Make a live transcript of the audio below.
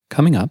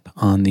coming up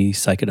on the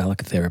Psychedelic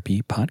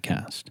Therapy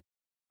podcast.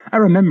 I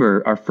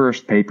remember our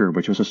first paper,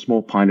 which was a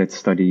small pilot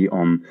study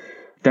on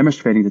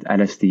demonstrating that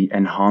LSD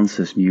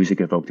enhances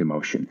music-evoked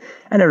emotion.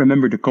 And I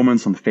remember the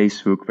comments on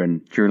Facebook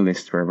when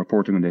journalists were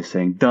reporting on this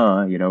saying,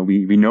 duh,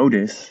 we know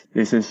this.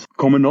 This is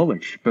common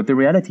knowledge. But the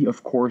reality,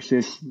 of course,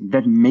 is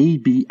that may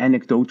be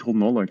anecdotal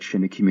knowledge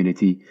in the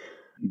community,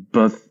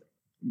 but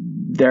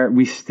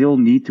we still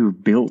need to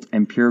build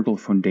empirical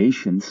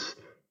foundations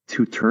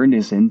to turn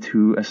this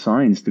into a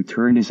science, to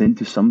turn this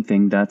into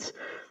something that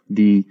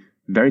the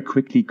very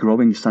quickly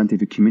growing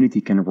scientific community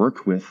can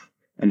work with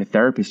and the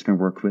therapists can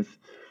work with.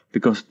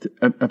 Because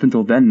up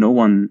until then, no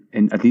one,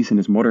 at least in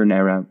this modern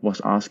era,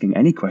 was asking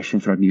any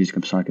questions about music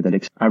and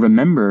psychedelics. I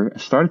remember I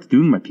started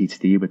doing my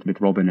PhD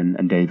with Robin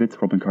and David,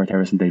 Robin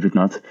Card-Harris and David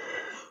Nutt.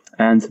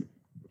 And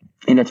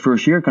in that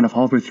first year, kind of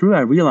halfway through,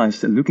 I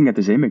realized, looking at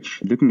the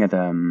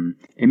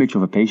image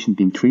of a patient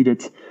being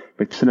treated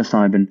with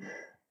psilocybin,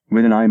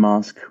 with an eye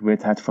mask,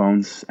 with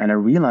headphones, and I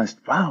realized,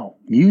 wow,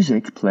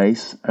 music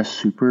plays a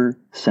super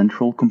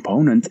central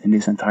component in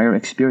this entire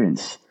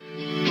experience.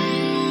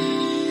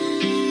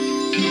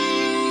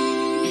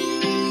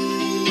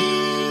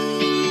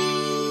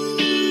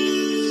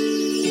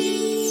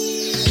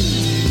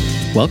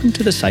 Welcome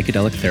to the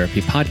Psychedelic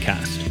Therapy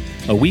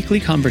podcast, a weekly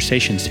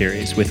conversation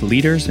series with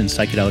leaders in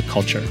psychedelic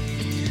culture,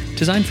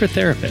 designed for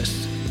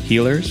therapists,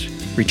 healers,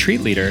 retreat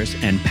leaders,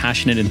 and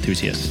passionate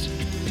enthusiasts.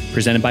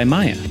 Presented by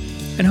Maya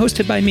and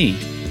hosted by me,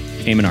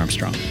 Eamon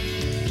Armstrong.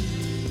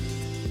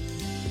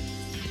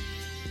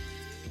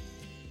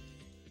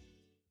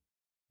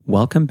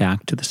 Welcome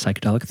back to the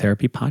Psychedelic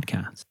Therapy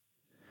podcast.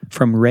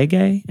 From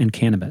reggae and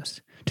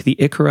cannabis to the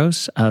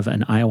Icaros of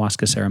an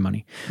ayahuasca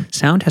ceremony,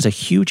 sound has a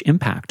huge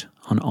impact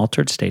on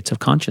altered states of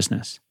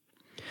consciousness.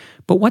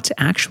 But what's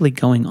actually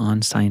going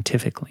on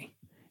scientifically?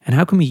 And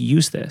how can we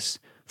use this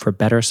for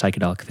better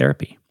psychedelic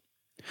therapy?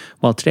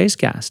 Well, today's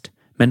guest,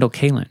 Mendel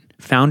Kaelen,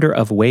 founder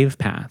of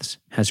Wavepaths,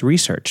 has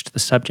researched the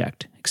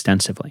subject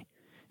extensively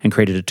and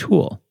created a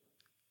tool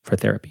for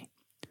therapy.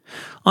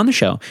 On the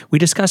show, we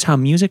discuss how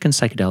music and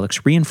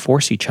psychedelics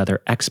reinforce each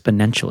other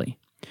exponentially.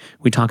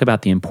 We talk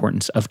about the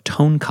importance of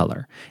tone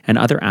color and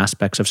other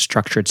aspects of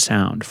structured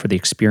sound for the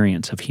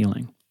experience of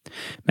healing.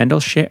 Mendel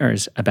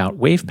shares about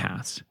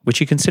Wavepaths, which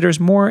he considers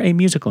more a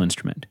musical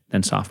instrument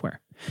than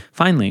software.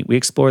 Finally, we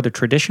explore the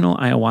traditional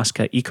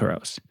ayahuasca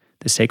Icaros,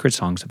 the sacred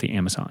songs of the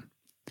Amazon.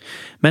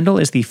 Mendel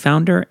is the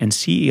founder and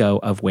CEO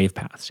of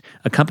Wavepaths,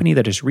 a company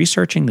that is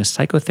researching the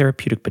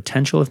psychotherapeutic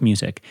potential of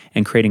music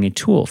and creating a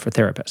tool for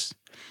therapists.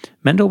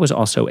 Mendel was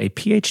also a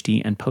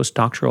PhD and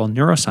postdoctoral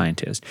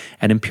neuroscientist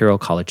at Imperial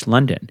College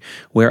London,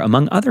 where,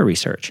 among other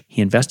research,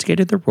 he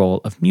investigated the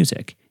role of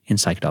music in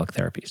psychedelic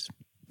therapies.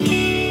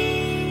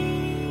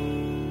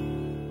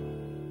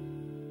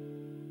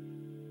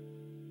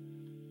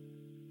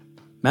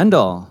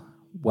 Mendel,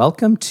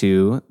 welcome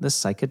to the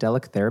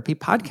Psychedelic Therapy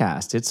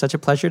podcast. It's such a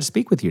pleasure to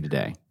speak with you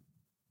today.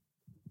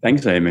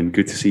 Thanks, Eamon.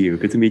 Good to see you.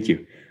 Good to meet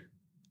you.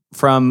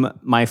 From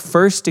my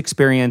first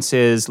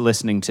experiences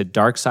listening to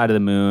Dark Side of the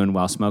Moon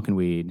while smoking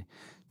weed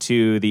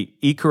to the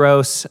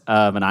Icaros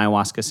of an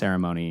ayahuasca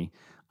ceremony,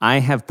 I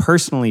have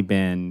personally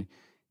been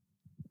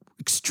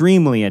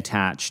extremely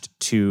attached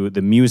to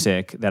the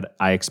music that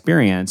I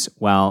experience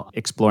while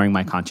exploring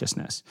my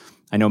consciousness.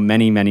 I know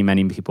many, many,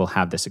 many people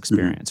have this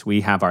experience. Mm-hmm.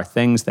 We have our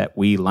things that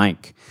we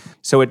like.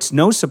 So it's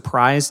no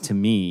surprise to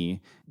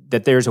me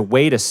that there's a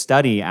way to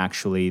study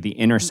actually the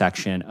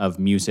intersection of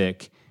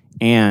music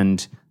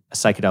and a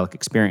psychedelic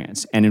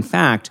experience. And in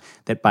fact,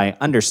 that by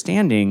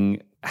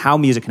understanding how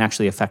music can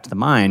actually affect the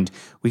mind,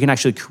 we can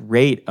actually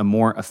create a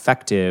more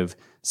effective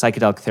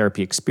psychedelic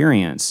therapy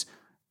experience,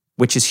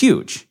 which is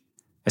huge,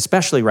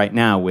 especially right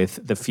now with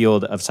the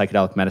field of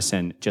psychedelic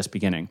medicine just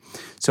beginning.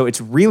 So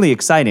it's really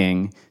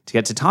exciting to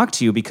get to talk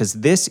to you because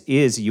this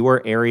is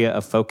your area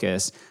of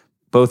focus,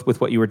 both with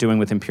what you were doing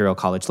with Imperial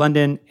College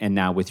London and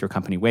now with your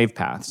company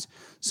Wavepaths.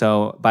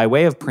 So by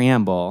way of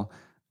preamble,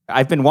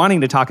 I've been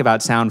wanting to talk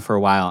about sound for a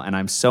while, and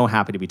I'm so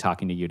happy to be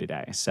talking to you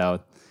today.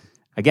 So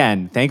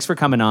again, thanks for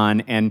coming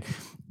on.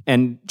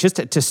 And just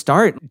to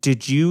start,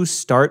 did you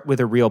start with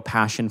a real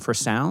passion for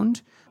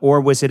sound, or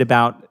was it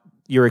about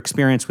your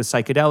experience with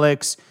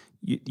psychedelics,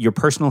 your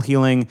personal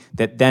healing,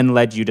 that then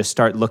led you to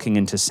start looking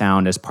into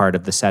sound as part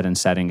of the set and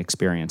setting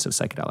experience of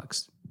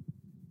psychedelics?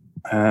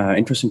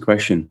 Interesting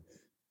question.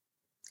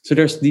 So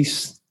there's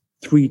these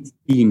three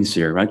themes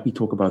here, right? We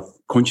talk about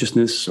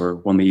consciousness, or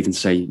one may even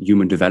say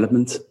human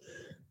development,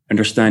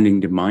 understanding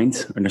the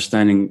mind,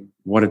 understanding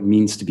what it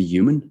means to be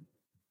human.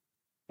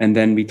 And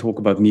then we talk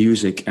about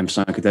music and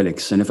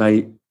psychedelics. And if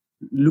I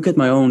look at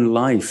my own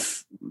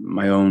life,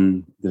 my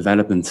own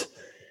development,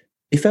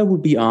 if I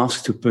would be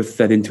asked to put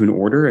that into an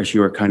order, as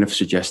you are kind of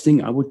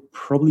suggesting, I would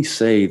probably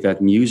say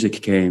that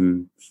music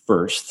came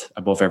first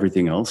above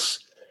everything else,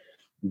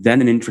 then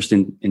an interest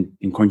in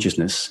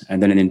consciousness,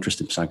 and then an interest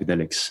in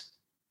psychedelics.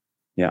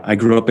 Yeah, I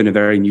grew up in a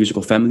very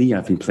musical family.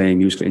 I've been playing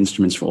musical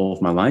instruments for all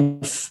of my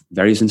life,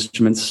 various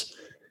instruments.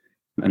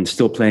 I'm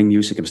still playing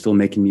music. I'm still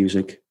making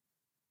music.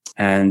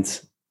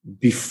 And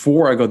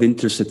before I got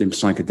interested in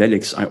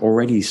psychedelics, I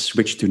already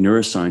switched to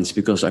neuroscience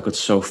because I got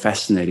so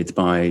fascinated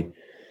by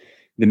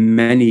the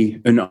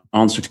many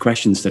unanswered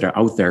questions that are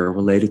out there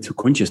related to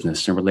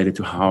consciousness and related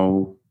to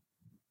how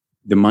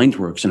the mind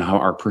works and how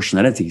our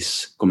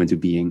personalities come into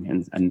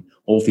being and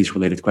all of these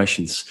related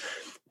questions.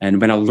 And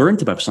when I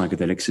learned about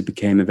psychedelics, it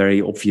became a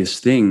very obvious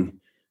thing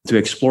to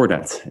explore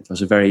that. It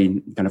was a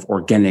very kind of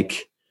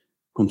organic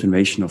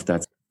continuation of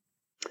that.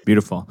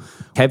 Beautiful.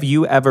 Have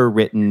you ever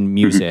written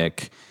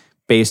music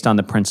based on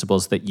the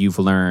principles that you've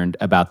learned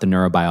about the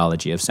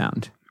neurobiology of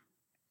sound?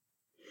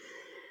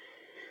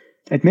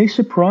 It may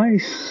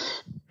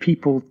surprise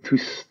people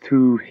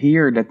to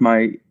hear that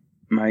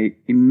my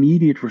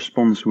immediate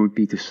response would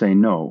be to say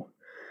no.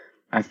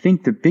 I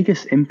think the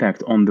biggest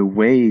impact on the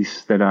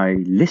ways that I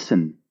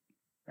listen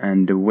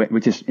and the way,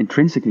 which is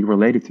intrinsically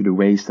related to the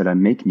ways that I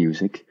make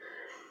music,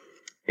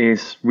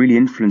 is really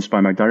influenced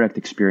by my direct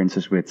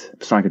experiences with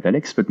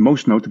psychedelics, but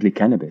most notably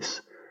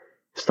cannabis.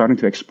 Starting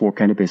to explore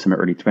cannabis in my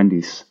early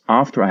 20s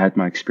after I had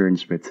my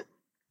experience with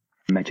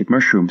magic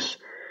mushrooms,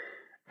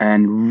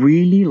 and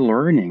really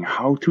learning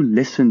how to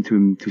listen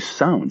to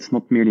sounds,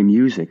 not merely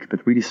music,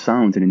 but really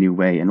sound in a new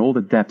way, and all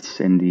the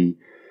depths and the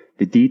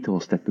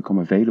details that become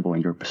available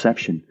in your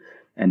perception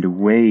and the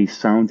way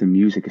sound and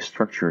music is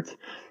structured.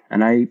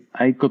 And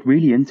I got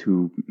really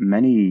into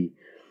many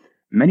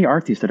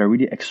artists that are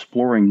really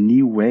exploring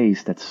new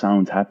ways that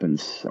sound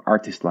happens.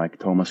 Artists like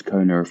Thomas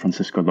Koehner,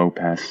 Francisco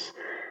Lopez,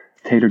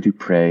 Taylor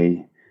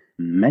Dupré,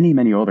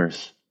 many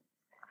others.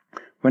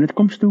 When it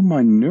comes to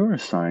my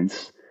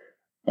neuroscience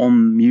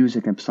on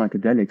music and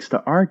psychedelics,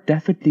 there are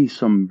definitely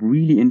some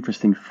really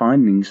interesting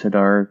findings that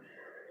are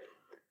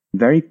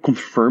very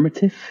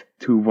confirmative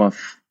to what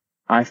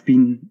I've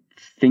been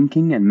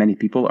thinking and many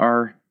people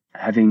are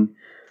having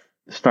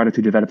started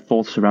to develop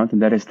thoughts around,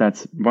 and that is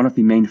that one of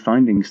the main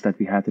findings that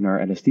we had in our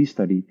LSD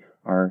study,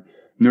 our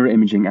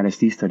neuroimaging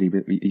LSD study,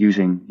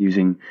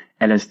 using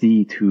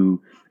LSD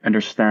to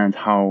understand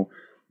how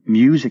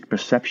music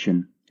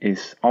perception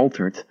is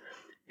altered,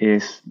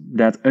 is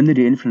that under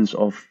the influence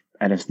of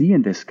LSD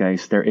in this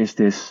case, there is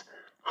this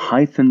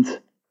heightened,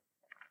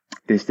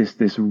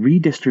 this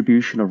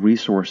redistribution of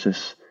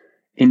resources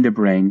in the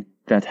brain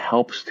that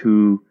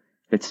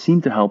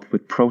seem to help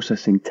with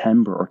processing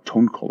timbre or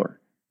tone color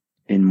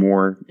in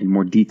more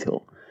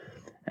detail.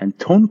 And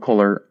tone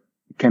color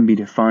can be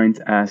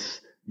defined as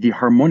the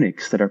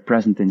harmonics that are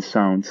present in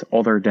sound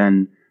other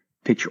than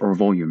pitch or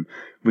volume.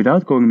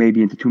 Without going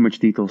maybe into too much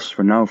details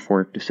for now,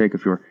 for the sake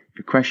of your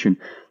question,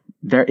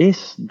 there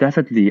is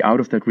definitely out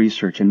of that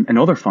research and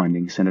other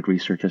findings in that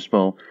research as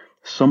well,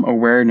 some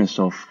awareness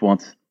of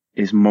what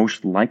is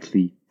most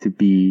likely to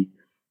be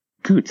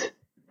good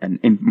and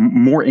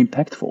more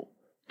impactful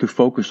to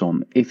focus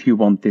on if you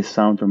want this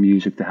sound or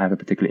music to have a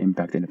particular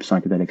impact in a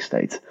psychedelic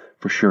state,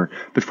 for sure.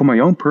 But for my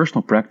own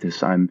personal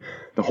practice, the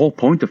whole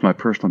point of my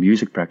personal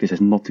music practice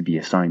is not to be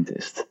a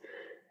scientist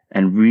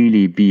and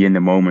really be in the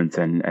moment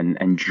and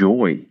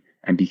enjoy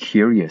and be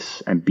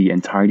curious and be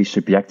entirely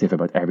subjective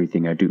about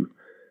everything I do.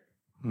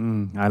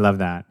 I love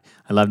that.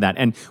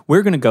 And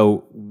we're going to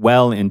go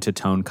well into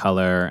tone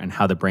color and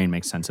how the brain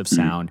makes sense of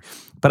sound.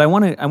 But I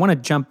want to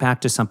jump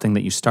back to something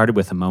that you started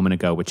with a moment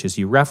ago, which is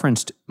you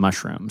referenced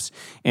mushrooms.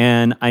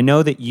 And I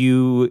know that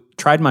you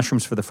tried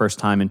mushrooms for the first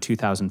time in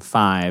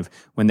 2005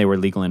 when they were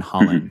legal in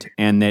Holland,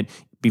 and that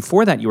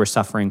before that you were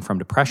suffering from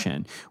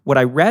depression. What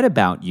I read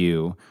about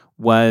you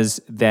was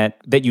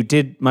that you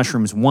did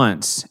mushrooms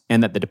once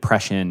and that the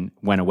depression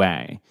went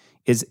away.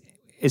 Is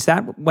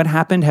that what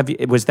happened?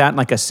 Was that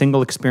like a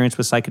single experience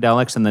with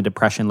psychedelics and the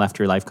depression left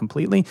your life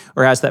completely?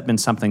 Or has that been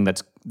something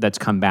that's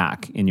come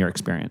back in your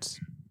experience?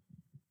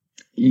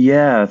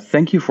 Yeah,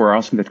 thank you for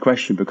asking that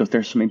question, because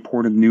there's some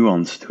important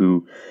nuance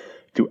to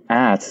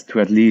add to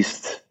at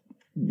least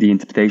the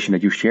interpretation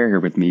that you share here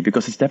with me,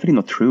 because it's definitely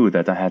not true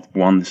that I had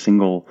one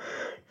single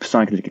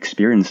psychedelic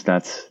experience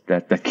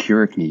that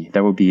cured me.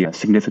 That would be a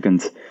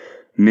significant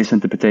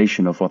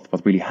misinterpretation of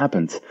what really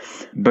happened.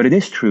 But it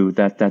is true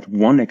that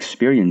one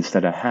experience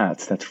that I had,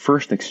 that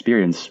first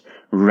experience,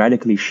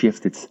 radically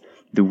shifted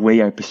the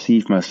way I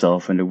perceived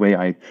myself and the way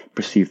I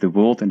perceived the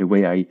world and the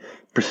way I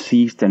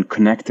perceived and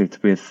connected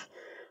with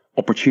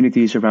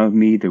opportunities around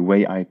me, the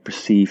way I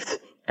perceived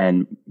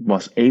and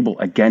was able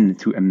again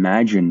to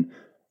imagine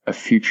a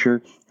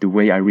future, the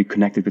way I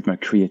reconnected with my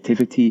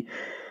creativity,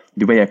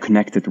 the way I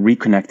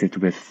reconnected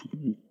with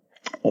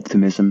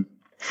optimism,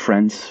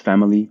 friends,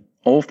 family.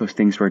 All of those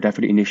things were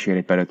definitely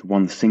initiated by that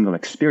one single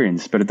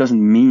experience, but it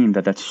doesn't mean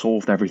that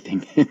solved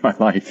everything in my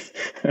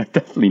life.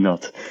 Definitely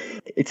not.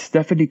 It's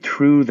definitely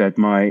true that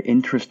my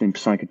interest in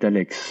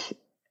psychedelics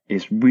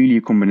is really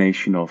a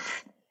combination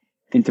of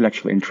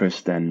intellectual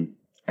interest and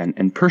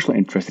personal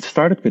interest. It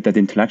started with that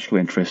intellectual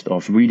interest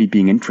of really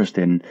being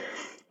interested in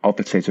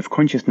altered states of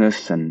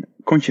consciousness and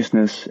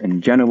consciousness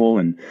in general,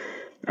 and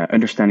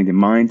understanding the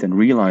mind and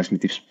realizing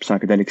that these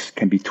psychedelics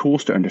can be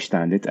tools to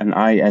understand it. And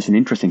I, as an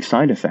interesting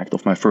side effect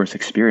of my first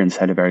experience,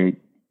 had a very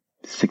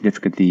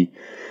significantly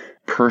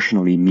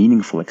personally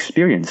meaningful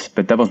experience.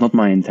 But that was not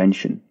my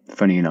intention,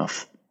 funny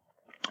enough.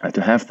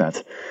 to have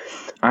that.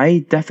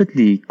 I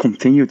definitely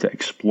continue to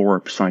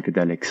explore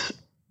psychedelics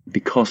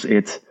because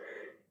it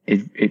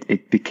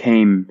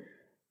became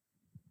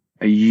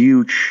a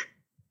huge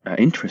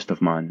interest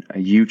of mine. A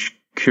huge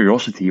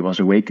curiosity was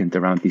awakened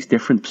around these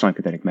different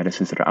psychedelic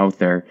medicines that are out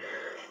there.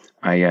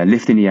 I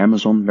lived in the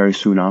Amazon very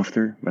soon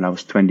after, when I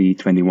was 20,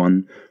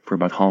 21, for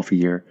about half a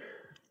year.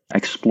 I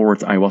explored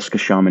ayahuasca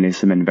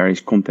shamanism in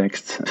various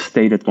contexts,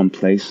 stayed at one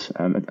place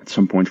at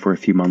some point for a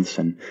few months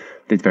and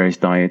did various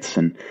diets.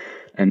 And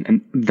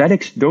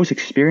those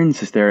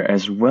experiences there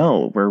as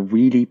well were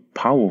really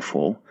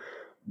powerful.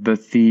 But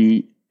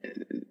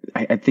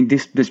I think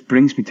this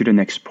brings me to the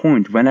next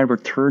point. When I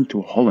returned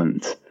to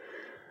Holland,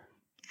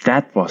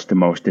 that was the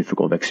most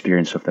difficult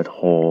experience of that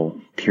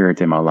whole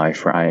period in my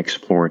life, where I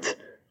explored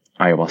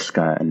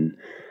ayahuasca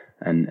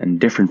and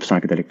different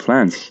psychedelic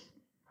plants.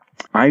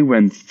 I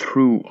went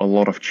through a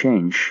lot of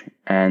change,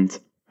 and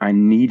I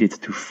needed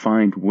to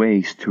find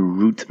ways to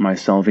root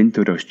myself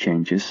into those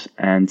changes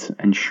and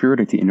ensure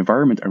that the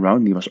environment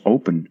around me was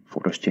open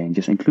for those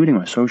changes, including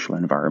my social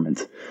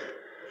environment.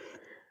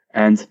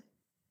 And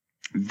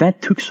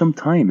that took some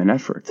time and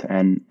effort,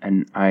 and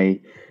I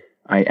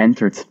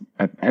entered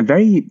a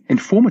very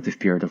informative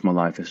period of my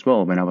life as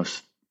well. When I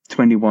was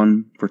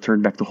 21,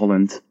 returned back to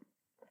Holland,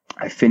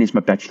 I finished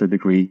my bachelor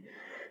degree,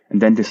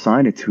 and then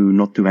decided to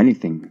not do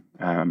anything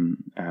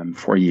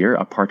for a year,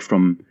 apart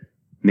from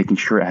making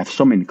sure I have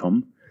some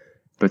income,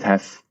 but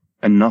have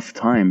enough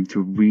time to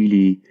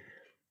really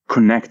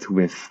connect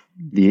with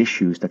the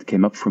issues that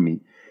came up for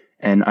me.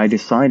 And I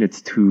decided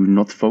to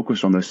not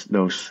focus on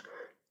those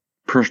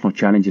personal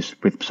challenges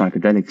with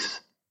psychedelics.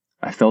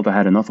 I felt I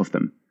had enough of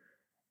them.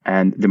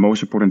 And the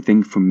most important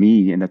thing for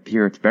me in that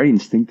period, very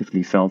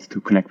instinctively, felt to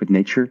connect with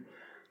nature,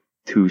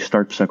 to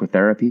start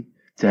psychotherapy,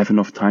 to have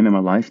enough time in my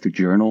life to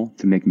journal,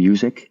 to make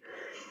music.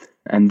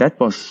 And that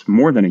was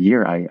more than a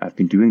year I've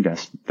been doing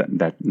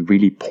that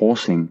really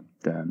pausing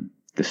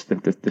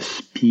the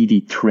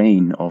speedy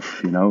train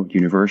of,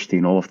 university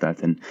and all of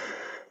that, and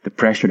the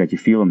pressure that you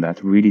feel on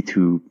that, really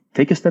to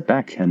take a step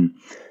back and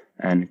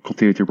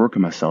continue to work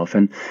on myself.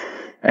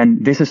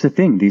 And this is the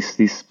thing, these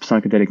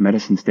psychedelic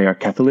medicines, they are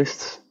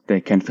catalysts.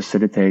 They can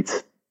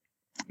facilitate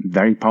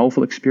very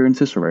powerful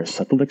experiences or very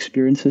subtle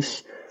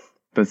experiences.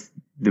 But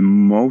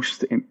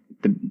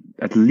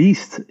at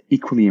least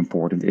equally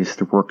important is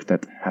the work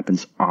that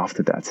happens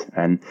after that.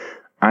 And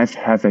I've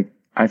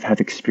had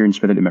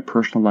experience with it in my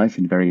personal life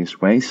in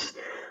various ways,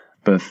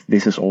 but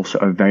this is also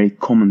a very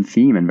common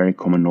theme and very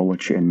common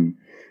knowledge in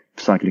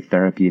psychedelic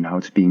therapy and how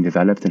it's being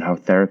developed and how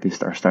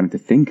therapists are starting to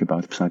think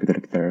about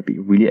psychedelic therapy,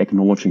 really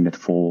acknowledging that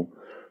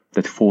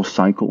full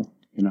cycle.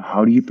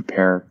 How do you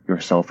prepare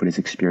yourself for this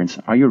experience?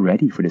 Are you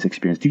ready for this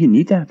experience? Do you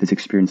need to have this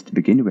experience to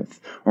begin with?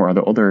 Or are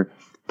there other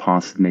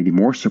paths that may be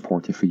more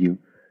supportive for you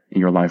in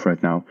your life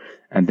right now?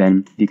 And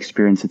then the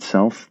experience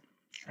itself,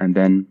 and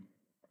then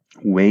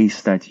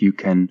ways that you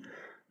can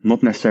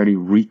not necessarily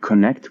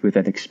reconnect with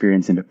that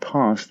experience in the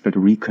past, but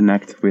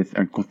reconnect with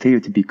and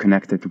continue to be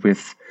connected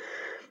with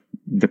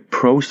the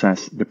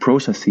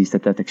processes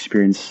that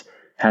experience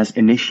has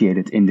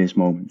initiated in this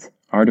moment.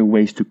 Are there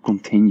ways to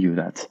continue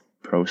that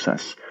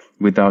process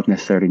without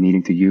necessarily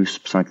needing to use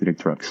psychedelic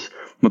drugs?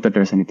 Not that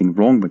there's anything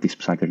wrong with these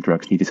psychedelic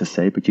drugs, needless to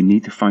say, but you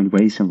need to find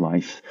ways in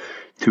life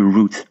to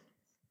root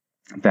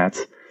that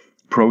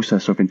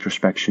process of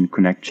introspection,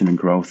 connection, and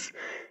growth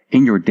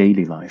in your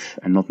daily life,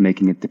 and not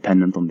making it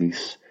dependent on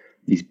these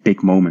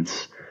big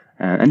moments.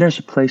 And there's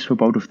a place for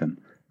both of them.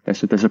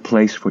 There's a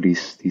place for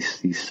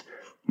these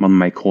one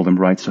might call them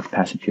rites of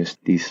passages,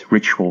 these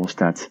rituals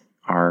that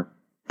are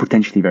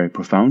potentially very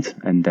profound.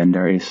 And then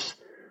there is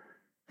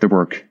the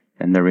work,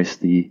 and there is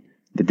the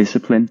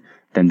discipline,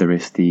 then there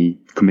is the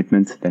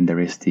commitment, then there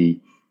is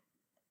the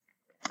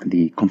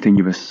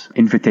continuous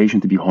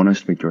invitation to be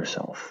honest with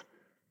yourself.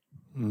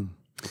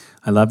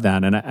 I love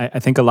that. And I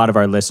think a lot of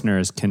our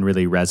listeners can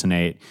really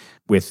resonate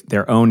with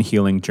their own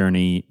healing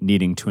journey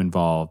needing to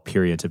involve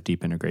periods of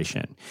deep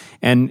integration.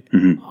 And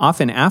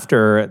often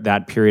after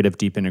that period of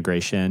deep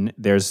integration,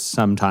 there's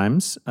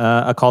sometimes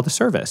a call to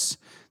service.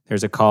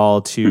 There's a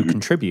call to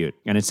contribute.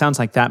 And it sounds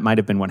like that might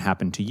have been what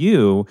happened to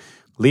you,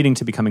 leading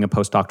to becoming a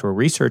postdoctoral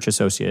research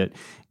associate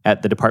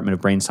at the Department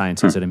of Brain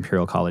Sciences at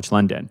Imperial College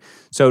London.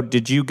 So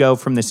did you go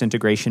from this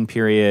integration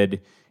period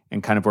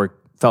and kind of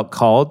felt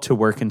called to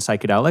work in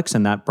psychedelics,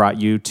 and that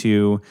brought you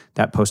to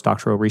that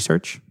postdoctoral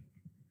research?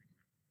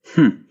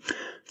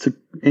 It's an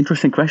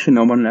interesting question.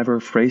 No one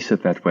ever phrased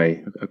it that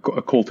way. A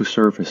call to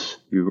service,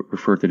 you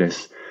refer to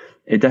this.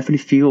 It definitely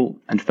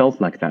felt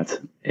like that,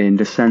 in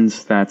the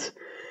sense that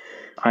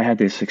I had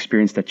this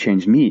experience that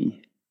changed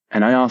me.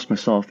 And I asked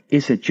myself,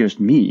 is it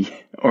just me?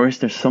 Or is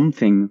there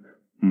something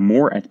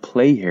more at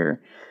play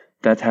here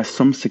that has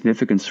some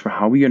significance for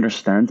how we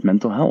understand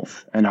mental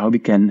health and how we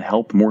can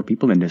help more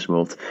people in this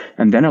world?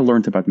 And then I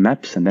learned about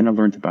MAPS, and then I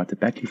learned about the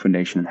Beckley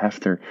Foundation and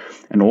Hefter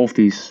and all of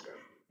these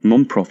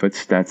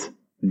non-profits that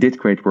did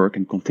great work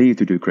and continue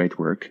to do great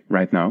work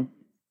right now,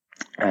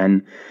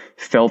 and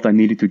felt I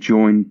needed to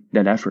join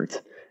that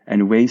effort.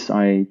 And ways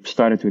I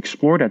started to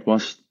explore that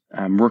was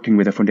working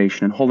with a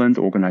foundation in Holland,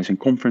 organizing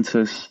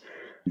conferences,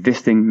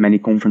 visiting many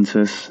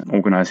conferences,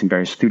 organizing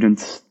various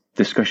students,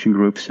 discussion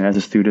groups as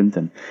a student.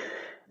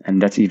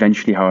 And that's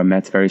eventually how I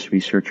met various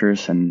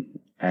researchers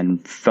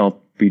and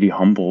felt really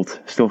humbled,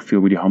 still feel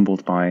really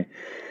humbled by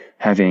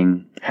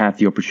having had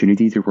the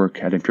opportunity to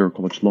work at Imperial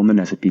College London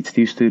as a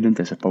PhD student,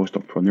 as a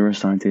postdoctoral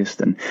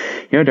neuroscientist. And,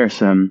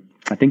 there's,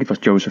 I think it was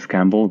Joseph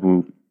Campbell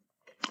who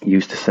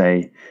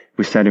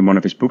said in one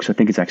of his books, I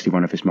think it's actually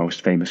one of his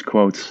most famous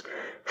quotes,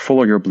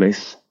 follow your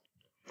bliss.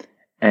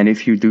 And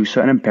if you do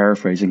so, and I'm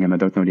paraphrasing him, I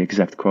don't know the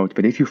exact quote,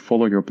 but if you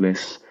follow your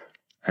bliss,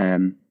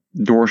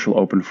 doors will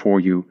open for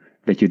you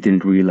that you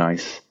didn't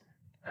realize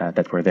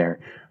that were there,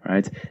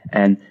 right?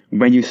 And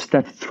when you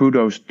step through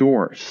those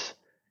doors,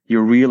 you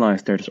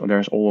realize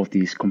there's all of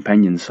these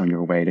companions on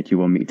your way that you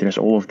will meet. There's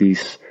all of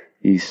these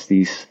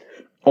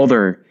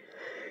other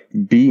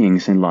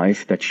beings in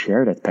life that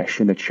share that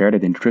passion, that share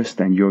that interest,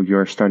 and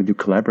you're starting to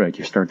collaborate,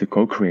 you start to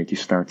co-create, you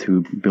start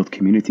to build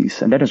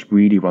communities. And that is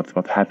really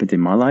what happened in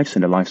my life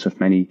and the lives of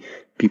many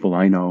people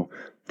I know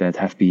that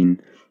have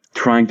been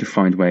trying to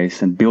find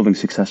ways and building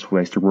successful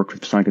ways to work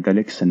with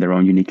psychedelics and their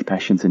own unique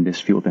passions in this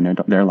field in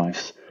their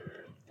lives.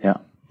 Yeah.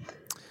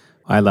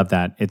 I love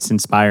that. It's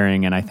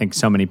inspiring. And I think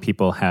so many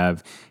people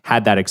have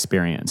had that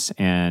experience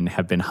and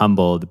have been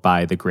humbled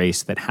by the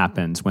grace that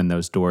happens when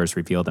those doors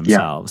reveal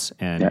themselves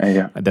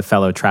and the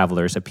fellow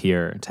travelers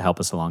appear to help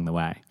us along the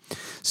way.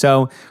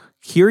 So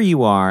here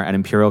you are at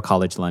Imperial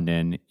College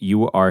London.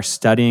 You are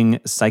studying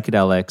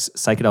psychedelics,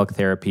 psychedelic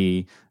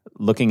therapy,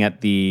 looking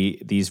at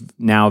these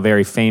now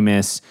very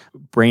famous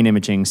brain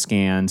imaging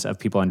scans of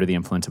people under the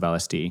influence of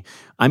LSD.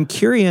 I'm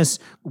curious,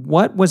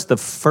 what was the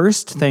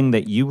first thing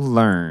that you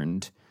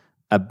learned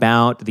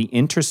about the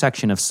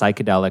intersection of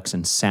psychedelics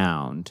and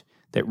sound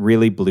that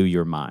really blew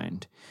your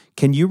mind?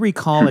 Can you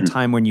recall a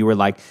time when you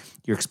were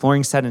you're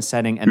exploring set and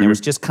setting, and there was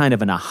just kind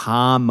of an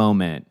aha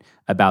moment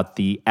about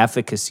the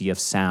efficacy of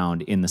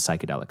sound in the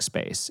psychedelic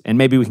space? And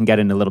maybe we can get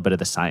into a little bit of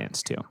the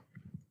science too.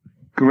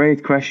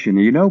 Great question.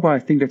 You know why I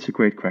think that's a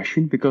great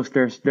question? Because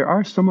there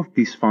are some of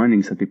these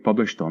findings that we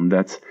published on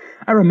that.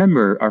 I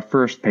remember our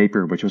first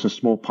paper, which was a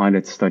small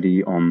pilot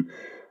study on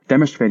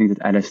demonstrating that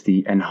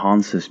LSD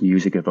enhances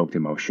music-evoked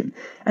emotion.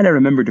 And I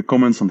remember the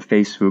comments on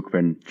Facebook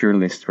when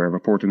journalists were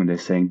reporting on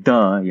this saying,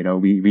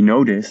 we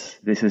know this.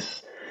 This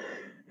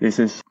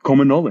is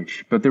common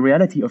knowledge. But the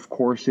reality, of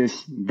course,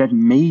 is that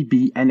may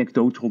be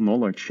anecdotal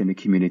knowledge in the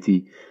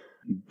community,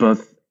 but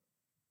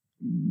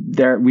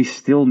we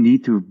still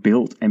need to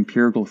build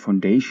empirical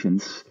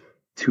foundations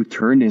to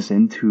turn this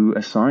into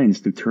a science,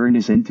 to turn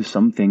this into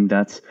something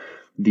that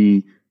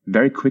the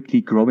very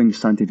quickly growing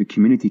scientific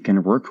community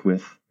can work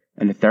with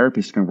and the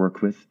therapists can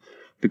work with.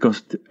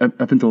 Because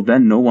up until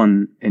then, no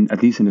one,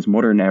 at least in this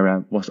modern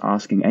era, was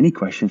asking any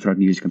questions about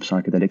music and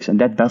psychedelics,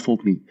 and that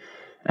baffled me.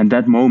 And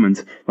that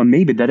moment, well,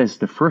 maybe that is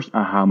the first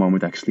aha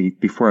moment, actually,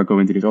 before I go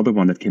into this other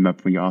one that came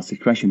up when you asked the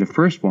question. The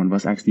first one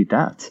was actually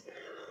that.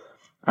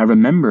 I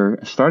remember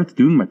I started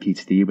doing my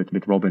PhD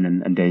with Robin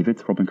and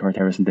David, Robin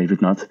Card-Harris and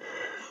David Nutt.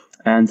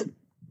 And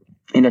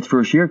in that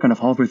first year, kind of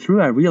halfway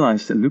through, I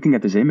realized, looking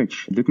at the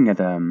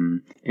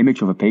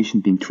image of a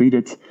patient being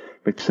treated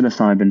with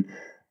psilocybin,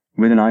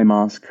 with an eye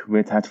mask,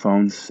 with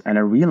headphones, and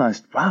I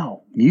realized,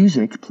 wow,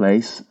 music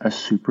plays a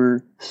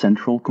super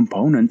central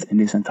component in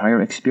this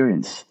entire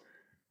experience.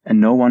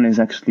 And no one is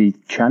actually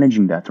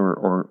challenging that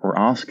or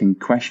asking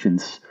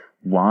questions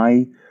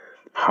why,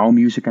 how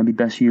music can be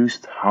best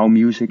used, how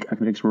music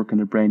academics work in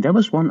the brain. That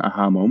was one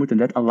aha moment,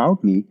 and that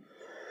allowed me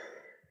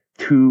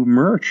to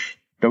merge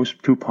those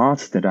two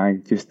paths that I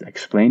just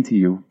explained to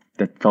you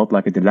that felt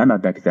like a dilemma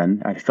back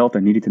then. I felt I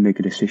needed to make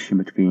a decision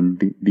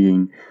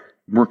between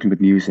working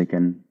with music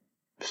and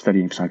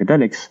studying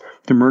psychedelics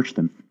to merge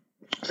them.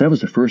 So that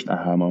was the first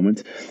aha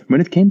moment. When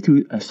it came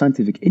to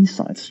scientific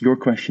insights, your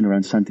question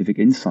around scientific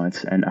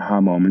insights and aha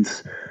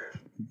moments,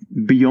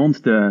 beyond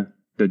the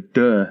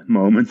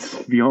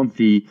moments, beyond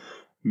the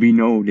we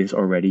know this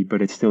already,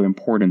 but it's still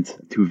important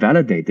to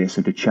validate this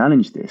and to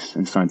challenge this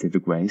in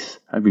scientific ways.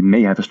 We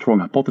may have a strong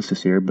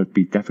hypothesis here, but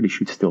we definitely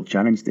should still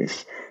challenge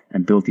this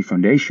and build the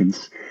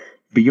foundations.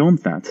 Beyond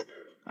that,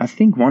 I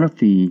think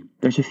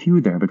there's a few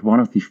there, but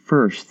one of the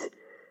first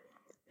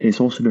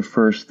is also the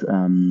first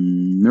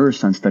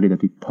neuroscience study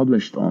that we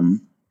published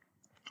on,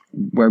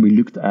 where we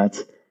looked at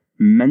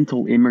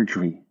mental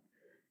imagery,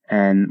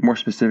 and more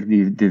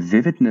specifically, the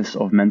vividness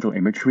of mental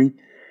imagery,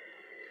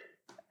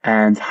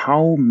 and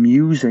how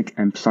music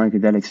and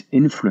psychedelics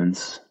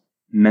influence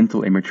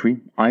mental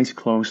imagery, eyes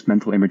closed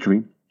mental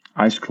imagery,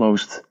 eyes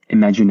closed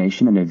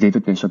imagination, and the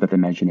vividness of that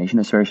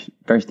imagination. There's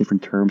various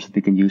different terms that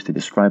we can use to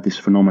describe this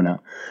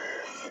phenomena.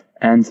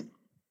 And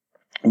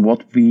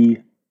what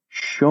we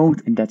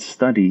showed in that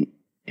study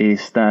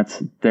is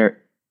that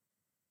there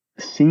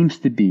seems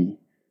to be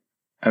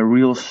a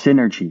real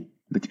synergy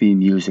between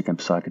music and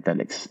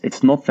psychedelics.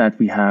 It's not that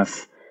we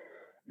have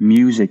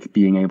music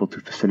being able to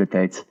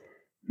facilitate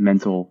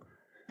mental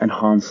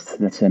enhanced,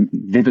 let's say,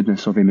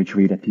 vividness of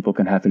imagery that people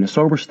can have in a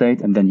sober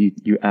state, and then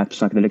you add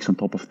psychedelics on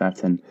top of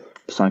that, and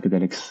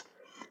psychedelics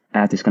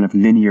add this kind of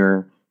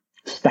linear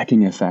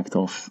stacking effect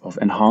of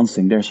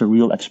enhancing, there's a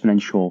real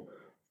exponential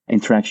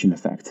interaction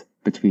effect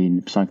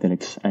between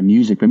psychedelics and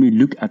music. When we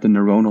look at the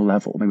neuronal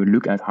level, when we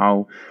look at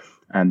how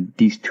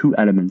these two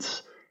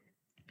elements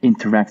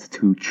interact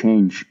to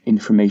change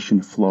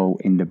information flow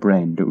in the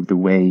brain, the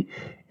way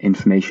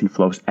information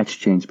flows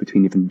exchange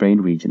between different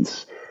brain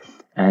regions.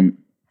 And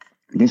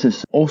this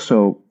is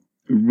also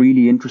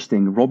really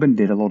interesting. Robin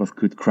did a lot of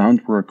good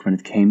groundwork when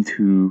it came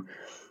to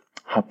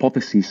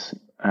hypotheses,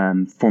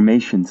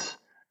 formations,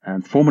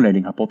 and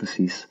formulating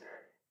hypotheses,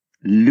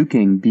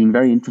 being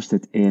very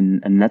interested in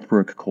a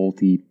network called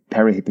the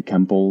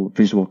perihippocampal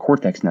visual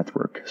cortex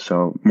network.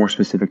 So more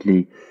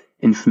specifically,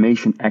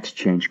 information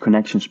exchange,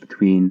 connections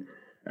between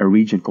a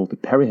region called the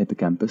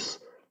perihippocampus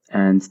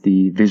and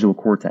the visual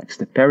cortex.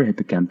 The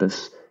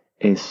perihippocampus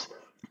is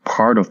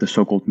part of the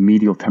so-called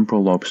medial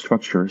temporal lobe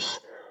structures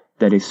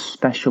that is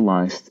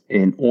specialized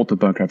in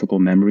autobiographical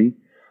memory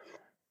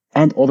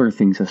and other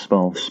things as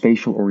well,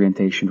 spatial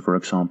orientation, for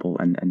example,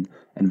 and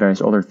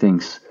various other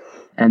things.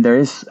 And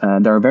there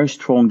are very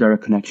strong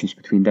direct connections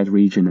between that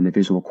region and the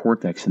visual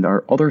cortex. And there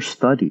are other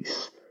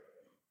studies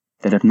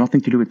that have nothing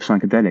to do with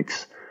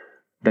psychedelics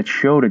that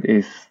show that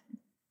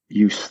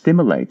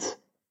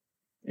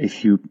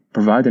if you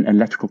provide an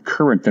electrical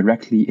current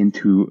directly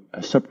into a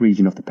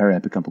subregion of the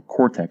perihippocampal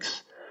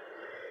cortex,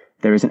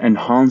 there is an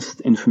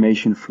enhanced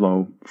information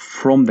flow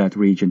from that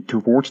region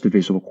towards the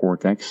visual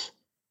cortex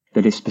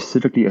that is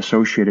specifically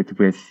associated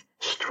with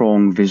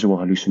strong visual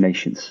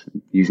hallucinations,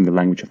 using the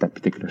language of that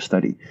particular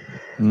study,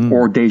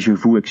 or déjà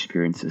vu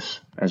experiences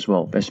as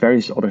well. There's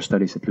various other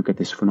studies that look at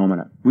this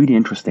phenomena. Really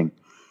interesting.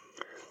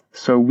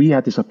 So we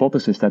had this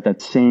hypothesis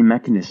that same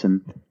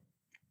mechanism,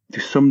 to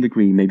some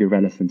degree, may be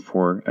relevant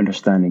for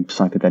understanding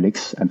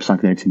psychedelics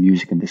and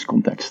music in this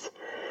context.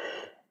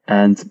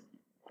 And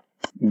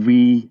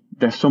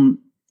there's some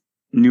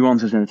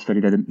nuances in that study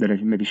that I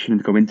maybe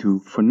shouldn't go into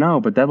for now,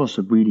 but that was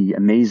a really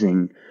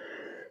amazing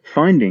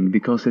finding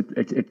because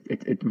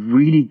it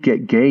really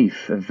gave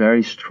a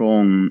very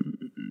strong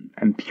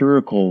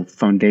empirical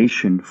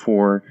foundation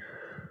for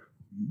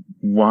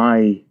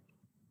why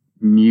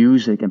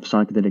music and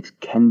psychedelics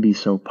can be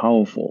so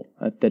powerful.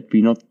 That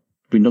we're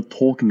not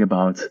talking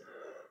about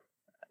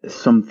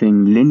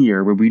something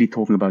linear. We're really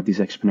talking about these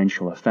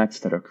exponential effects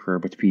that occur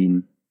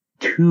between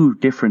two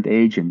different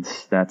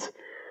agents that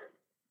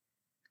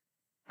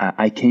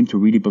I came to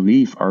really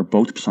believe are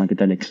both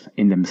psychedelics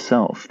in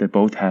themselves. They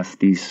both have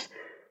these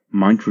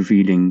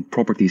mind-revealing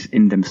properties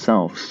in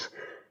themselves,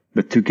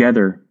 but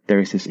together there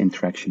is this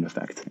interaction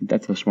effect. And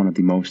that was one of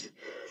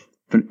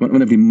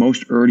the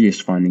most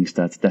earliest findings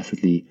that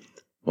definitely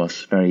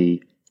was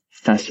very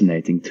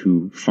fascinating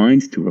to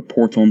find, to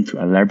report on,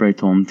 to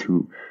elaborate on,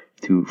 to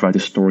write a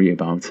story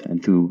about,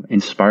 and to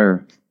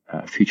inspire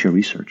future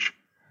research.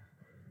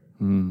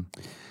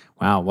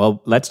 Wow.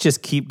 Well, let's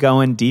just keep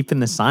going deep in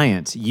the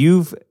science.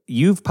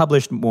 You've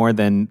published more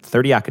than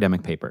 30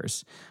 academic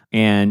papers,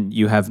 and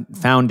you have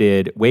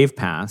founded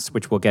Wavepaths,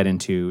 which we'll get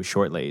into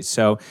shortly.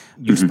 So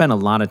you've spent a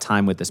lot of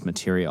time with this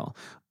material.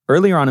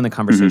 Earlier on in the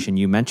conversation,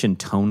 you mentioned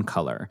tone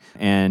color,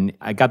 and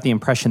I got the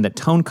impression that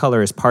tone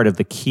color is part of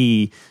the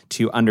key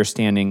to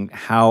understanding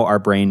how our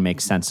brain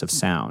makes sense of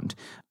sound.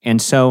 And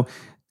so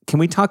can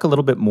we talk a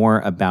little bit more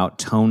about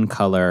tone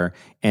color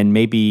and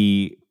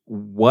maybe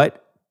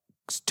what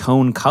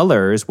tone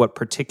colors, what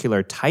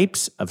particular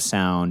types of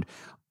sound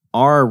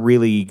are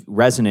really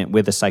resonant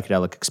with a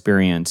psychedelic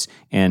experience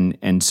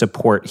and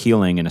support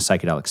healing in a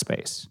psychedelic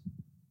space?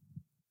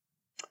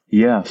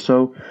 Yeah,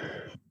 so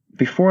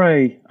before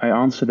I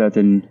answer that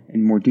in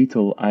more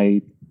detail,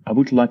 I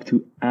would like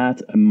to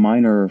add a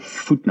minor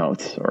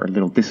footnote or a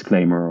little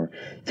disclaimer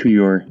to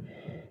your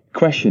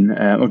question,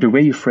 or the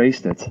way you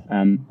phrased it.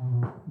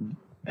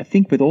 I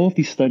think with all of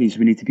these studies,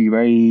 we need to be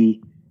very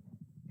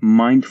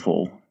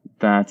mindful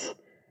that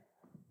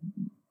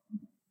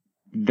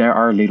there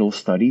are little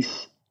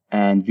studies,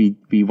 and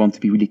we want to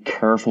be really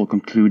careful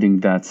concluding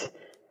that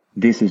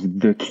this is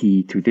the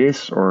key to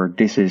this, or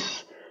this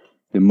is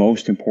the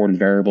most important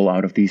variable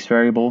out of these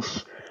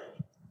variables.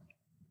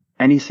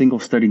 Any single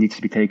study needs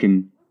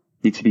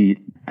to be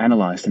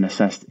analyzed and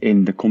assessed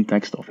in the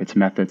context of its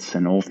methods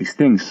and all of these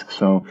things.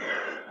 So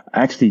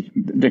actually,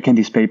 there came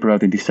this paper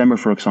out in December,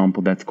 for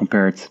example, that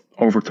compared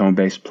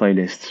overtone-based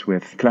playlists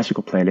with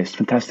classical playlists.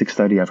 Fantastic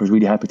study. I was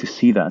really happy to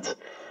see that.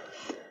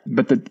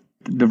 But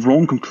the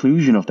wrong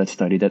conclusion of that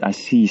study that I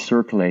see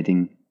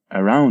circulating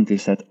around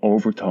is that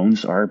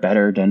overtones are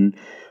better than,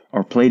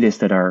 or playlists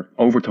that are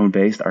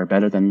overtone-based are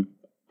better than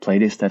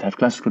playlists that have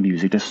classical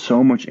music. There's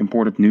so much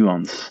important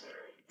nuance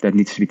that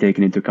needs to be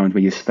taken into account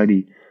when you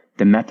study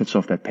the methods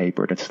of that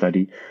paper, that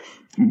study.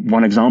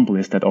 One example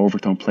is that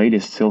overtone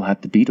playlists still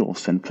had the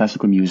Beatles and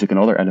classical music and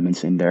other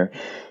elements in there.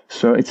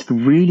 So it's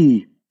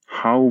really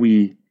how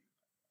we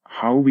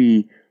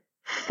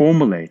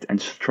formulate and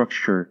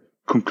structure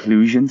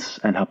conclusions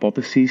and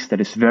hypotheses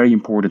that is very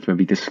important when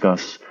we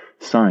discuss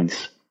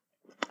science.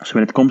 So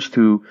when it comes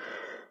to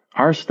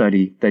our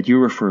study that you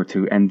refer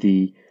to and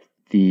the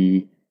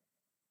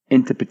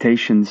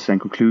interpretations and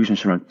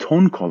conclusions around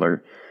tone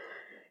color,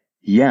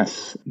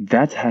 yes,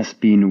 that has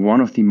been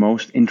one of the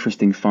most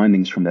interesting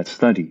findings from that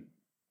study.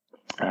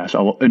 So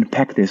I will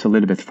unpack this a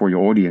little bit for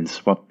your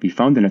audience, what we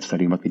found in that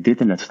study and what we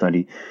did in that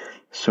study.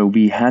 So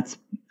we had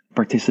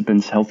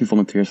participants, healthy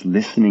volunteers,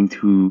 listening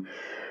to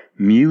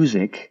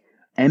music,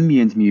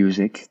 ambient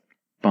music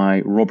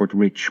by Robert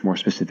Rich, more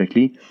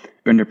specifically,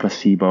 under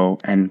placebo,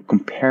 and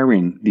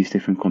comparing these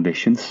different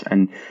conditions.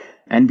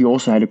 And we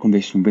also had a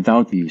condition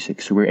without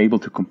music. So we're able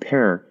to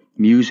compare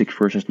music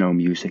versus no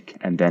music,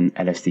 and then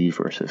LSD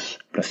versus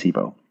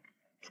placebo.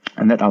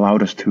 And that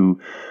allowed us to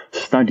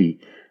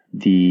study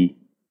the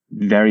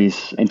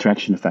various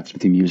interaction effects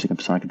between music and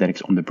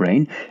psychedelics on the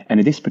brain. And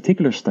in this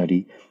particular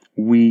study,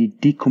 we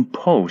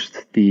decomposed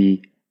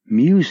the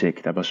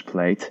music that was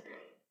played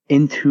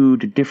into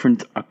the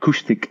different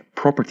acoustic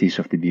properties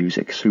of the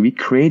music. So we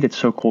created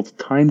so-called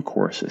time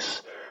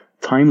courses,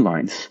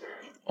 timelines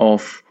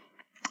of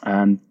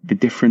the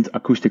different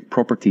acoustic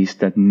properties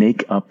that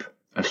make up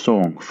a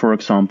song. For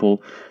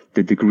example,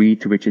 the degree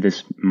to which it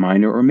is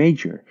minor or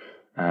major,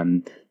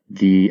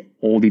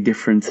 all the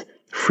different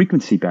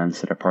frequency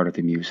bands that are part of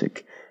the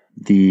music,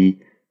 the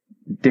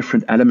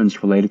different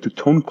elements related to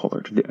tone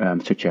color,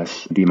 such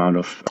as the amount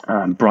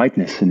of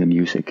brightness in the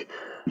music,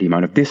 the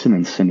amount of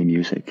dissonance in the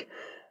music,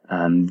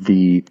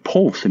 the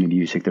pulse in the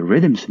music, the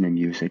rhythms in the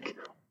music,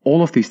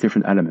 all of these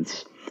different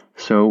elements.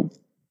 So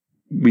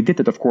we did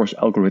that, of course,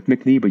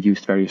 algorithmically, but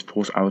used various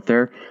tools out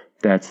there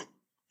that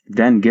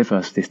then give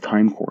us this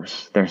time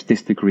course. There's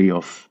this degree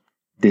of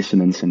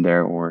dissonance in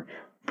there, or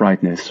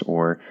brightness,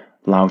 or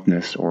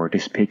loudness, or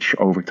this pitch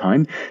over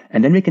time.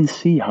 And then we can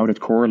see how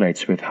that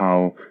correlates with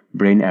how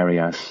brain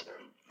areas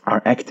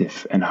are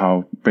active and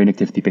how brain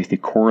activity basically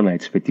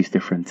correlates with these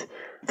different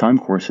time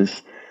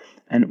courses.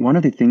 And one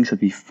of the things that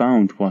we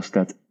found was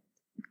that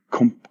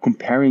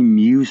comparing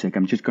music,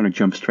 I'm just going to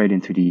jump straight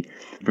into the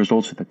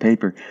results of the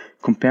paper,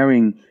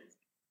 comparing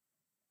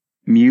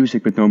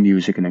music with no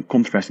music and then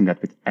contrasting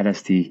that with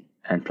LSD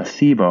and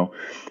placebo,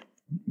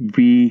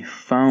 we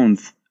found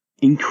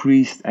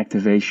increased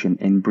activation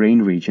in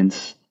brain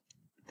regions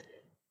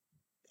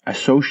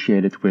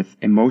associated with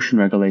emotion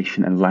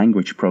regulation and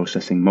language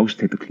processing, most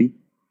typically,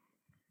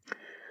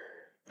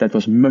 that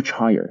was much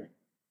higher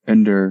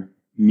under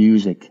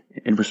music,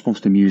 in response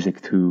to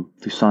music, to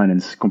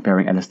silence,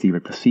 comparing LSD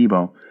with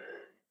placebo,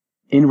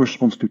 in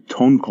response to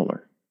tone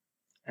color.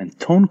 And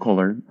tone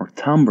color, or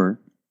timbre,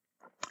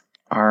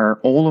 are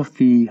all of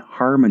the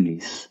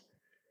harmonies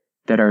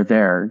that are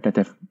there that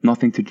have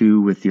nothing to do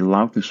with the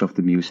loudness of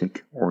the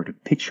music or the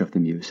pitch of the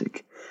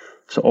music.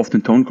 So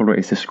often tone color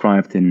is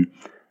described in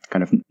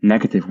kind of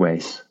negative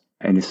ways,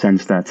 in the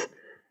sense that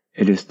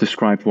it is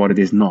described what it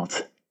is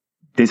not.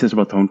 This is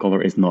what tone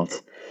color is not.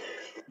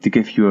 To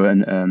give you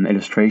an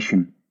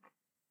illustration,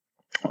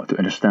 or to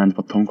understand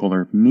what tone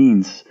color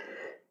means,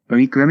 when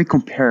we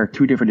compare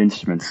two different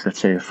instruments, let's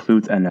say a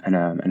flute and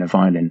a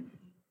violin,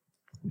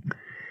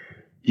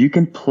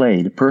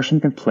 the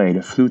person can play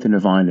the flute and the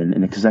violin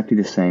in exactly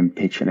the same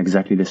pitch and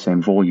exactly the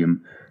same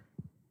volume,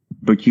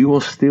 but you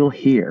will still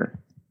hear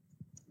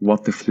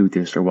what the flute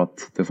is or what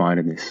the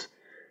violin is.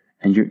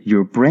 And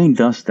your brain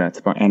does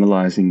that by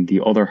analyzing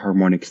the other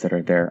harmonics that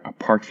are there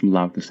apart from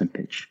loudness and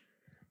pitch.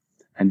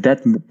 And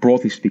that,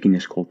 broadly speaking,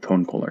 is called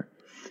tone color.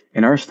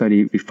 In our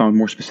study, we found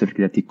more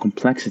specifically that the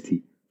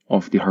complexity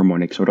of the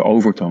harmonics, or the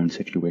overtones,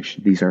 if you wish,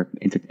 these are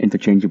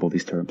interchangeable,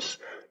 these terms,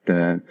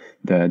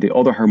 the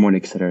other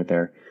harmonics that are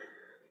there,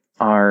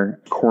 are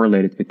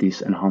correlated with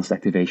these enhanced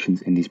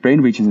activations in these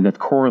brain regions, and that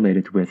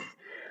correlated with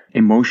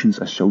emotions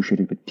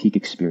associated with peak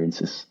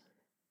experiences.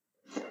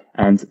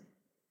 And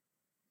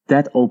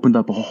that opened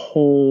up a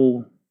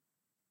whole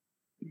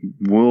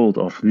world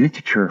of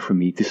literature for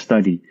me to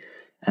study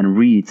and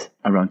read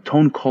around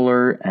tone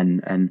color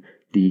and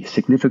the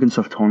significance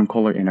of tone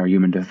color in our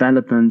human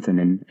development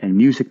and in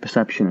music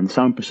perception and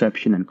sound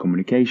perception and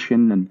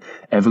communication and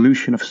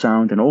evolution of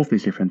sound and all of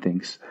these different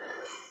things.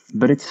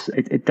 But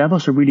that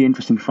was a really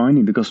interesting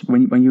finding, because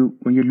when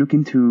you look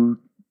into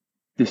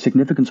the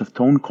significance of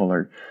tone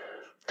color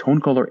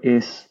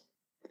is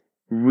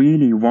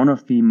really one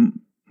of the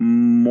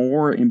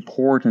more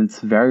important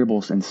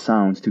variables in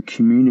sound to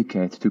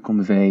communicate, to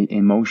convey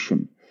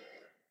emotion.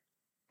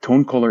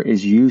 Tone color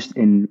is used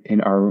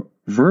in our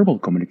verbal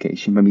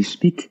communication when we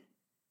speak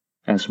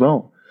as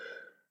well.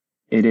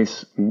 It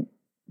is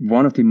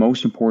one of the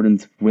most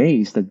important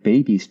ways that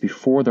babies,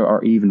 before they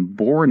are even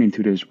born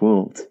into this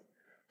world,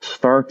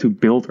 start to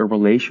build a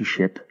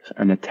relationship,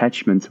 an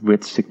attachment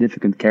with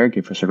significant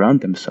caregivers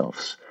around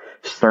themselves,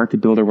 start to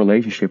build a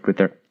relationship with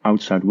their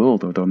outside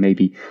world, although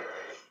maybe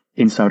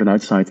inside and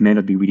outside may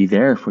not be really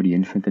there for the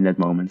infant in that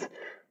moment.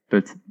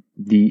 But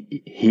the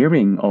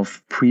hearing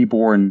of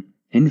preborn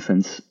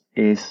infants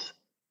is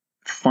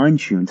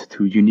fine-tuned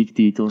to unique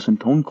details in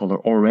tone color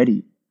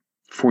already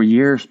for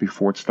years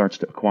before it starts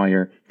to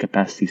acquire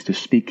capacities to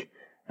speak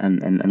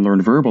and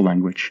learn verbal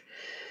language.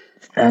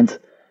 And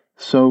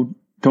so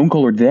tone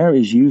color there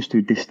is used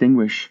to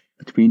distinguish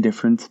between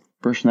different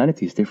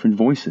personalities, different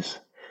voices.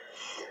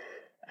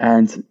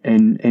 And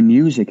in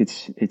music,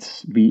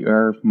 we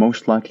are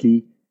most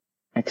likely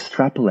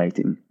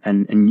extrapolating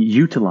and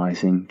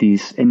utilizing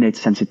these innate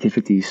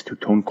sensitivities to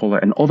tone, color,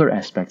 and other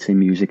aspects in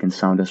music and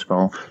sound as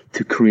well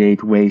to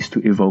create ways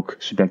to evoke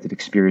subjective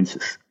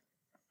experiences.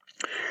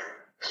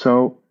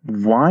 So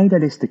why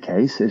that is the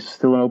case is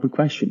still an open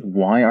question.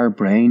 Why our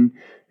brain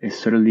is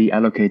suddenly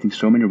allocating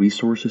so many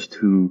resources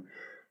to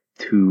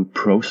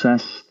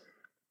process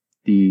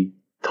the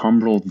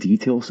timbral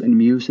details in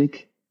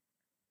music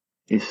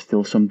is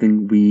still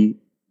something we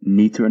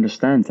need to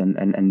understand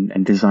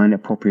and design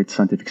appropriate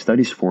scientific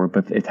studies for.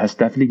 But it has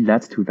definitely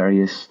led to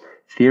various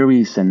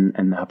theories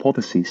and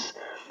hypotheses.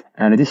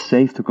 And it is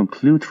safe to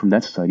conclude from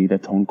that study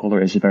that tone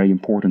color is a very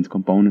important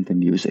component in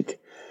music.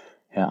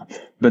 Yeah,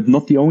 but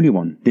not the only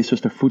one. This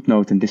was the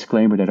footnote and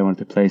disclaimer that I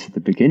wanted to place at the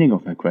beginning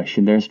of my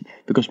question.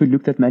 Because we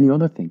looked at many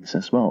other things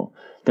as well.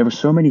 There were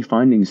so many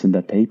findings in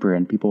that paper,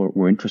 and people who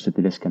were interested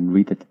in this can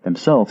read it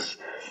themselves.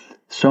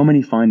 So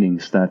many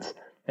findings that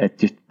it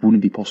just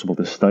wouldn't be possible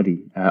to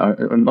study,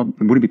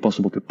 wouldn't be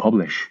possible to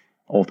publish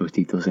all those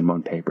details in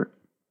one paper.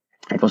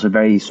 It was a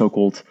very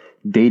so-called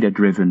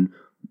data-driven,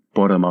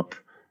 bottom-up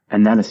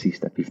analysis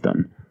that we've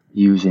done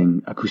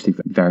using acoustic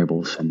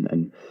variables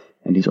and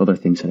these other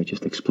things that I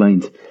just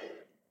explained.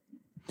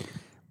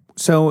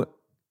 So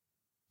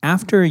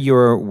after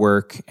your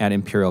work at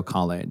Imperial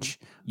College,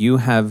 you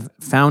have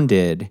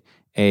founded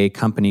a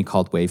company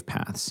called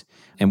Wavepaths.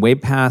 And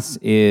Wavepaths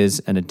is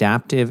an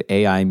adaptive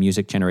AI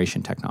music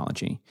generation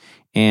technology.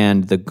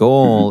 And the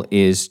goal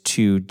is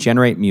to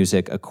generate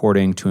music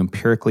according to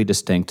empirically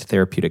distinct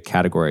therapeutic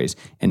categories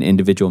and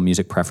individual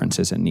music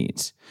preferences and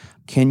needs.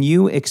 Can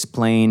you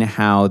explain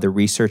how the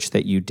research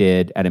that you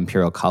did at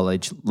Imperial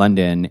College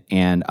London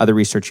and other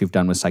research you've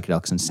done with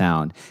psychedelics and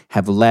sound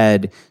have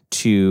led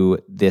to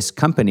this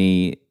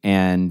company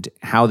and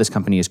how this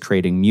company is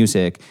creating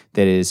music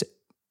that is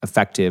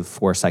effective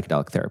for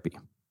psychedelic therapy?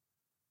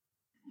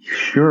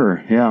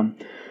 Sure, yeah.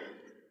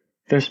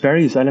 There's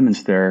various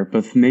elements there,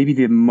 but maybe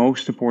the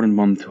most important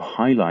one to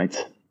highlight,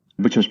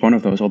 which was one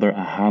of those other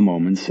aha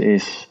moments,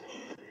 is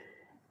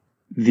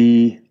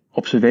the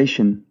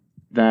observation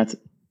that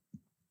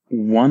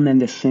one and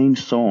the same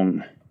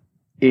song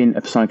in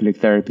a psychedelic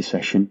therapy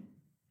session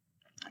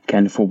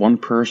can, for one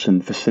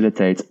person,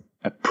 facilitate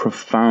a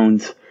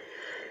profound,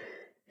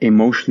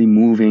 emotionally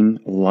moving,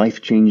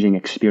 life-changing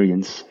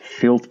experience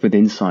filled with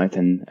insight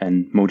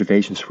and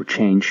motivations for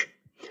change.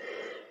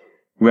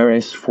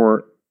 Whereas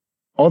for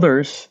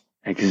others,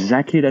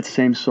 exactly that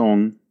same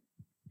song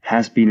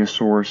has been a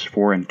source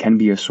for and can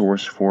be a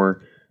source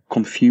for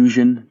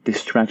confusion,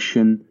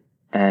 distraction,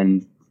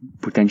 and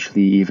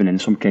potentially even in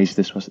some cases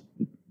this was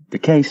the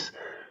case,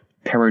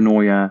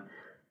 paranoia,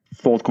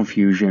 thought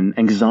confusion,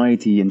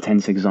 anxiety,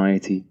 intense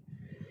anxiety.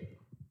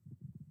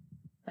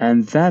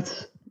 And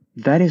that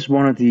is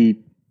one of the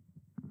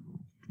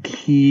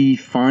key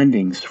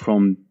findings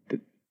from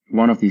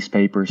one of these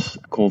papers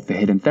called The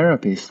Hidden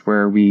Therapist,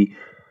 where we,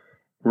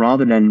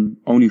 rather than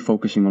only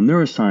focusing on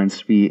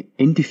neuroscience, we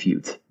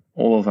interviewed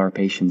all of our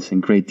patients in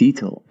great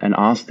detail and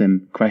asked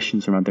them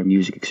questions around their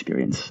music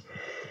experience.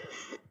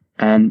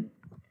 And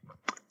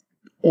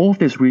all of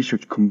this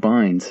research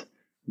combined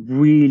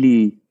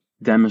really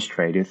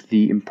demonstrated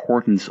the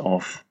importance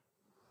of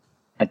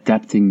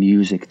adapting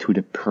music to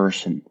the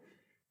person,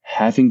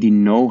 having the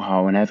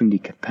know-how and having the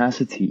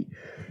capacity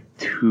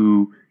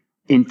to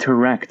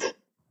interact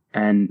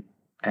and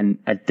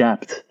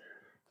adapt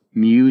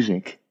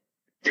music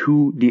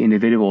to the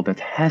individual that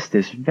has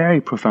this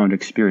very profound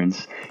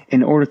experience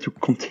in order to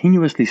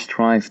continuously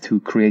strive to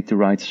create the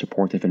right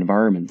supportive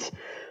environment.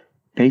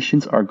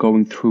 Patients are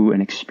going through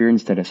an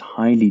experience that is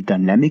highly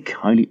dynamic,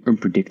 highly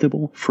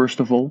unpredictable. First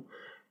of all,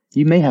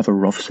 you may have a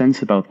rough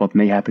sense about what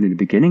may happen in the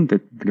beginning,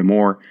 but the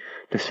more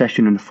the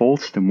session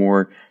unfolds, the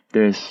more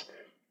there's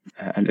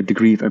a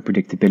degree of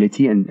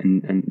unpredictability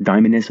and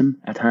dynamism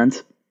at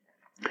hand.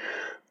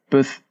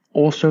 But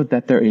also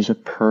that there is a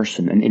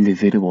person, an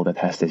individual that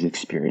has this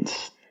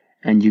experience.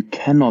 And you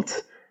cannot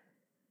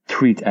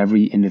treat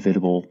every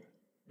individual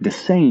the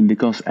same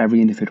because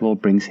every individual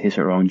brings his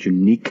or her own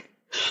unique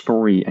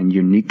story and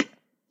unique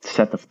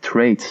set of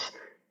traits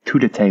to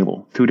the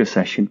table, to the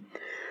session.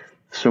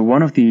 So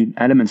one of the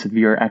elements that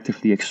we are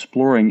actively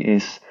exploring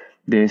is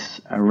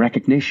this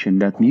recognition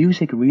that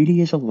music really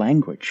is a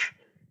language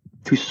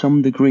to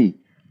some degree,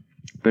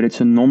 but it's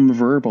a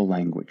non-verbal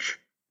language.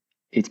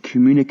 It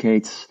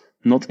communicates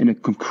not in a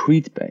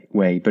concrete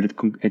way, but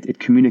it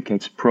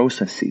communicates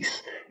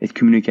processes. It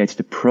communicates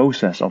the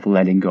process of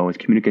letting go. It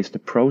communicates the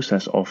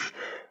process of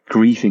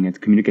grieving. It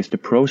communicates the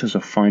process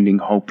of finding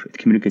hope. It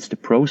communicates the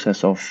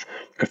process of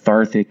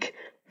cathartic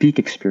peak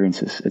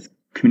experiences. It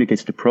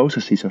communicates the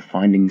processes of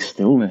finding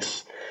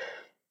stillness.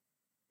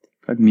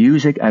 But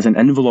music as an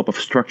envelope of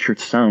structured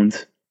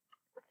sound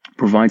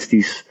provides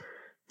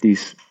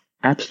these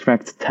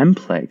abstract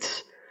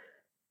templates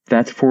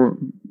that for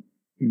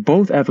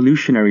both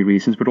evolutionary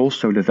reasons, but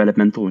also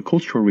developmental and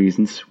cultural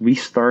reasons, we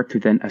start to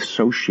then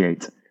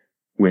associate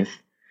with.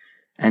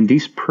 And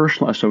these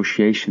personal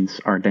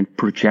associations are then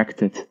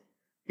projected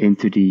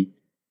into the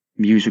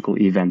musical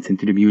event,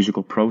 into the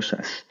musical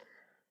process.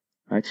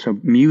 Right? So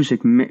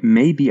music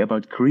may be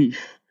about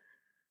grief,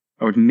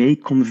 or it may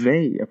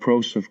convey a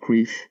process of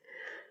grief,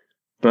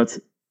 but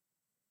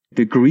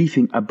the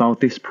grieving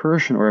about this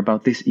person or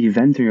about this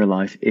event in your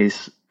life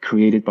is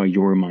created by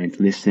your mind,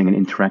 listening and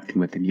interacting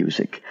with the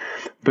music.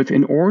 But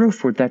in order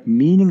for that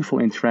meaningful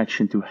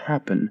interaction to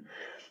happen,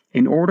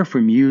 in order for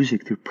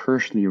music to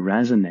personally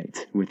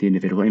resonate with the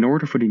individual, in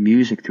order for the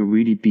music to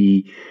really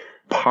be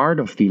part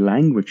of the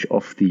language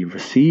of the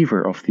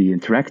receiver, of the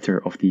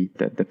interactor, of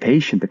the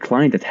patient, the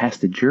client that has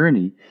the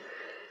journey,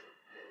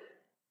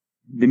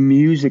 the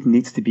music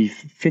needs to be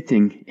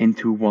fitting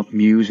into what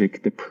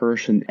music the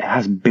person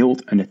has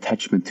built an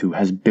attachment to,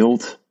 has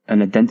built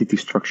an identity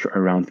structure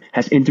around,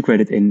 has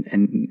integrated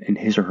in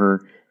his or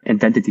her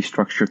identity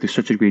structure to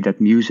such a degree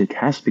that music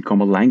has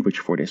become a language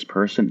for this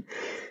person.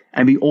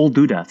 And we all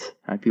do that.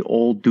 Right? We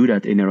all do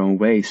that in our own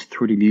ways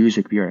through the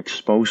music we are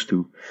exposed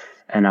to.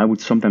 And I would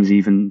sometimes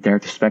even dare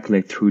to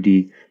speculate through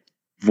the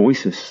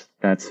voices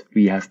that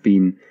we have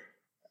been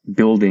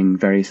building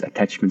various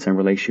attachments and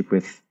relationship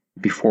with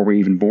before we're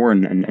even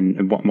born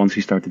and once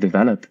we start to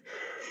develop.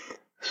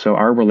 So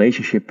our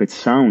relationship with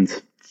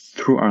sound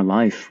through our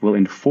life will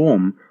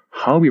inform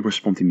how we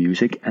respond to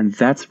music, and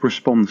that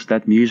response,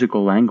 that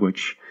musical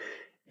language,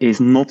 is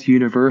not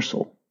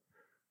universal.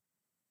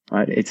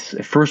 Right? It's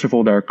first of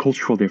all, there are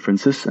cultural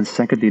differences, and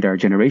secondly, there are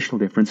generational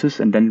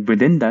differences, and then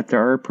within that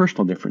there are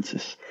personal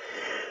differences.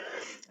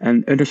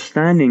 And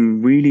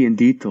understanding really in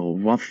detail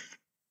what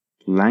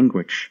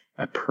language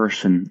a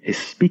person is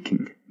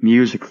speaking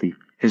musically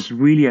is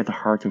really at the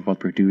heart of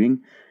what we're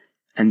doing,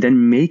 and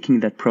then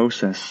making that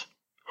process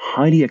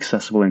highly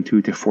accessible and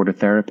intuitive for the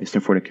therapist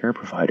and for the care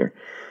provider.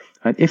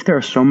 Right? If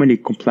there's so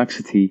much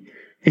complexity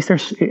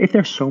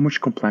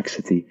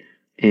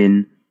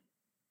in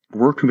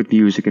working with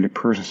music in a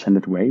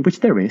person-centered way, which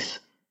there is,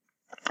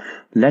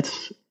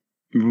 let's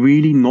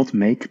really not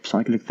make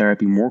psychedelic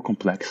therapy more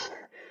complex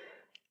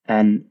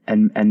and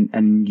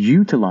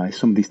utilize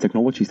some of these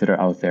technologies that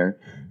are out there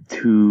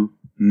to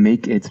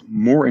make it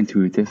more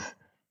intuitive,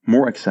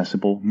 more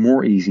accessible,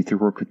 more easy to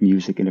work with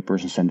music in a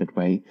person-centered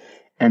way,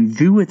 and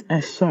do it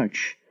as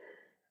such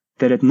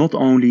that it not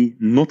only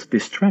not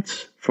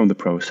distracts from the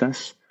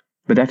process,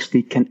 but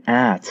actually can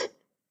add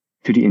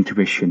to the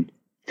intuition,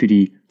 to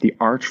the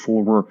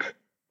artful work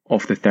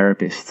of the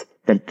therapist.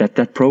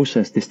 That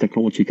process, this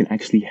technology can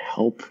actually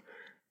help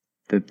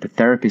the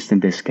therapist in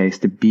this case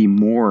to be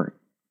more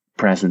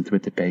present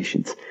with the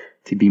patient,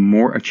 to be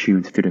more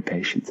attuned to the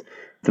patient.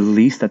 The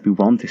least that we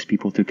want is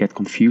people to get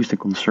confused and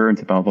concerned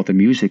about what the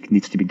music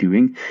needs to be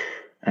doing,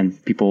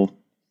 and people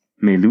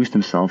may lose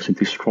themselves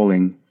into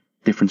scrolling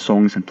different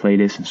songs and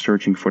playlists and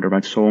searching for the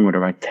right song or the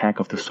right tag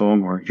of the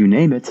song or you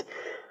name it.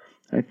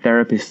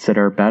 Therapists that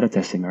are bad at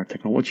testing our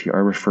technology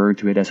are referring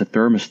to it as a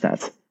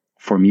thermostat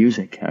for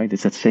music. Right?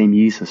 It's that same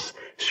ease as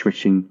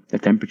switching the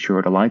temperature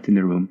or the light in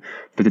the room,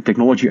 but the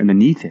technology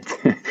underneath it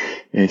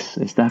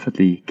is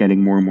definitely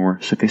getting more and more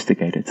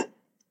sophisticated.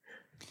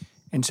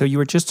 And so you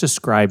were just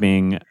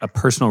describing a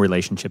personal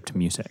relationship to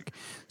music.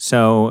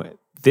 So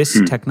this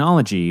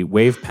technology,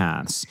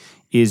 Wavepaths,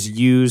 is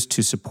used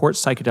to support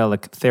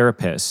psychedelic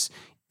therapists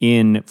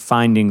in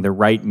finding the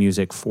right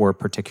music for a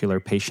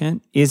particular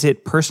patient. Is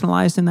it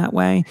personalized in that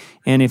way?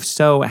 And if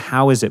so,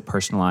 how is it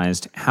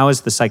personalized? How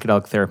is the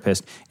psychedelic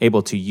therapist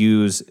able to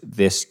use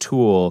this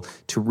tool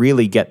to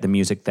really get the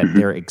music that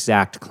their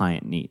exact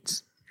client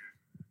needs?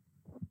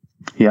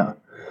 Yeah.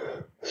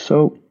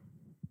 So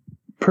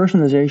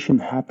personalization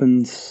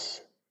happens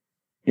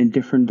in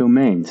different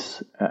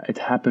domains. It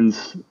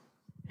happens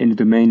in the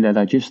domain that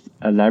I just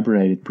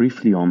elaborated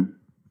briefly on,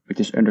 which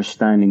is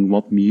understanding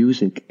what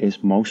music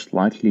is most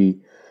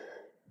likely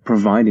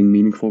providing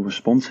meaningful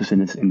responses in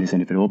this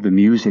individual, the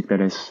music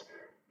that is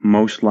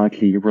most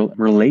likely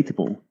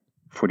relatable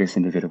for this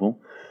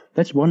individual.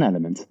 That's one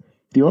element.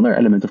 The other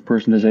element of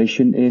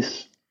personalization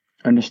is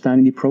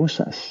understanding the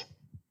process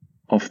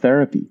of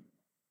therapy,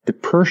 the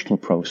personal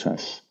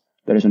process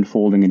that is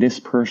unfolding in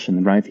this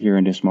person right here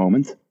in this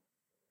moment,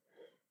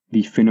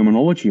 the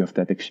phenomenology of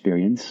that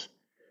experience,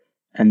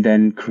 and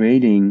then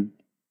creating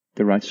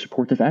the right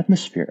supportive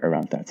atmosphere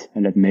around that.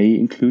 And that may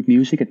include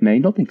music, it may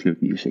not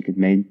include music, it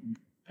may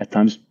at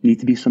times need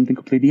to be something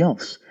completely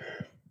else.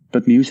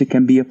 But music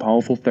can be a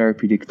powerful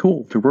therapeutic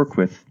tool to work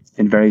with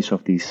in various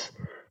of these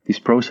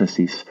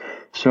processes.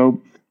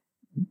 So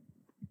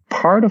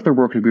part of the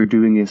work that we're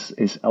doing is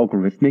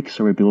algorithmic,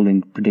 so we're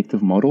building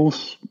predictive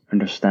models,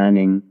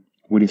 understanding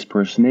who this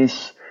person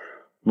is,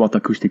 what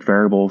acoustic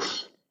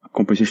variables,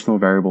 compositional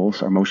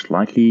variables are most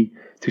likely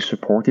to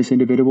support this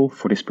individual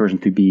for this person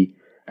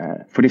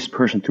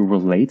to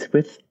relate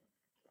with.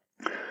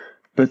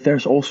 But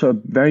there's also a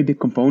very big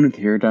component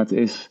here that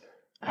is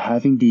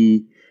having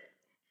the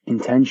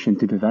intention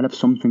to develop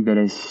something that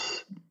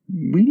is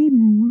really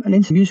a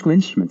musical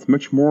instrument,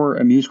 much more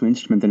a musical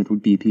instrument than it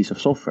would be a piece of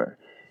software.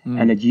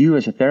 And that you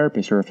as a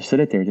therapist or a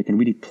facilitator can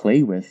really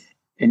play with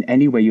in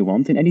any way you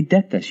want, in any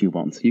depth as you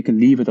want. You can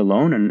leave it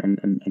alone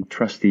and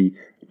trust the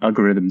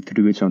algorithm to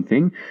do its own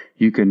thing.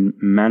 You can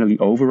manually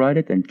override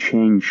it and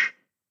change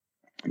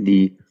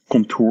the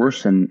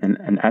contours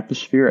and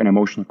atmosphere and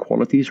emotional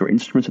qualities or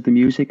instruments of the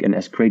music in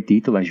as great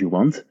detail as you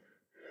want.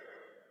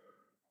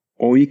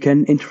 Or you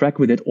can interact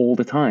with it all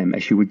the time,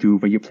 as you would do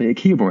when you play a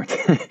keyboard.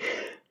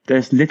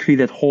 There's literally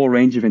that whole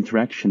range of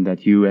interaction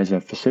that you, as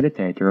a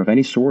facilitator of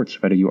any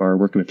sorts, whether you are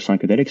working with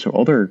psychedelics or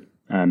other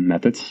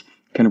methods,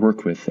 can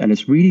work with. And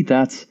it's really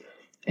that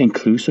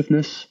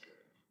inclusiveness,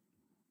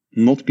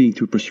 not being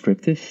too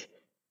prescriptive,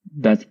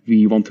 that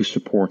we want to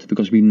support,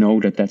 because we know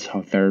that that's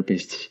how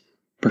therapists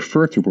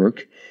prefer to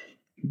work.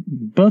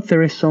 But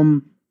there is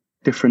some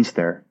difference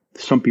there.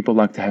 Some people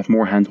like to have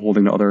more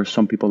hand-holding than others.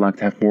 Some people like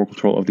to have more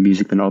control of the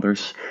music than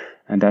others.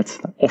 And that's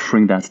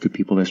offering that to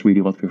people is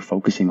really what we're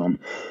focusing on.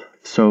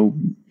 So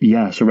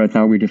right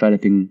now we're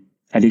developing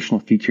additional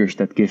features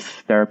that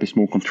give therapists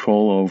more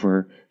control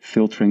over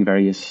filtering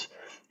various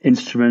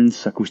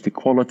instruments, acoustic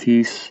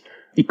qualities,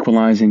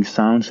 equalizing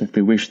sounds if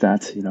they wish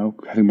that,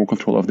 having more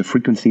control of the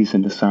frequencies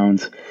in the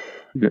sound,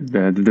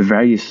 the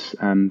various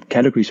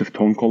categories of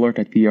tone color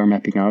that we are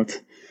mapping out,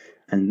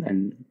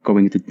 and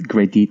going into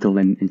great detail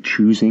in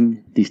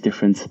choosing these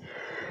different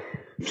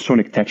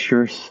sonic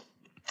textures.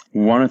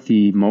 One of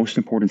the most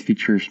important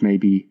features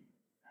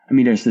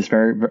there's this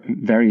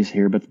various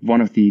here, but one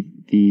of the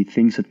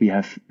things that we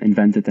have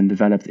invented and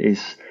developed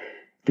is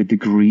the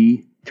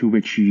degree to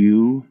which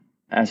you,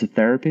 as a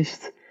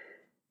therapist,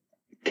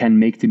 can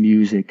make the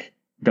music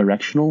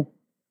directional.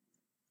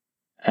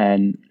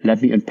 And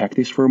let me unpack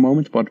this for a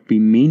moment. What we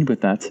mean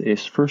with that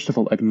is, first of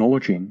all,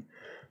 acknowledging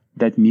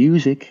that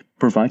music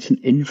provides an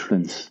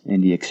influence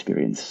in the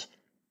experience.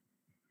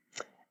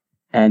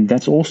 And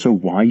that's also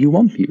why you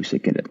want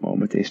music in that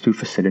moment, is to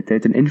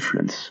facilitate an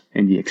influence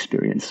in the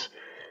experience.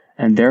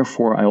 And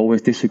therefore, I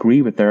always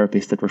disagree with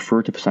therapists that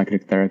refer to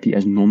psychedelic therapy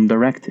as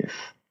non-directive.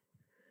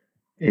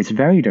 It's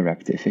very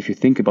directive. If you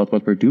think about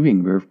what we're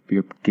doing,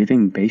 we're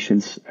giving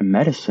patients a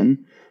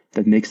medicine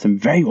that makes them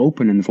very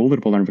open and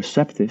vulnerable and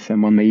receptive,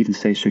 and one may even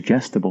say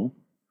suggestible.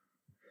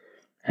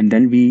 And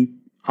then we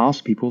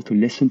ask people to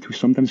listen to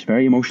sometimes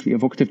very emotionally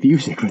evocative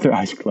music with their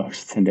eyes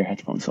closed and their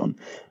headphones on.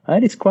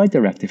 And it's quite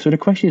directive. So the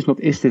question is not,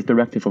 is this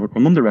directive or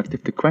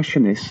non-directive? The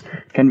question is,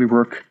 can we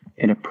work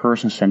in a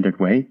person-centered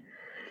way?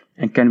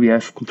 And can we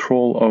have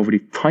control over the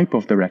type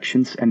of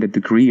directions and the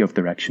degree of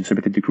directions? So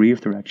with the degree of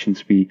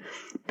directions, we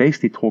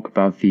basically talk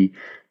about the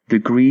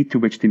degree to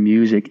which the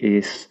music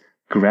is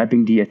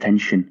grabbing the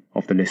attention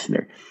of the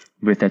listener.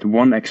 With that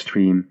one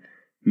extreme,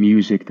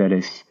 music that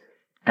is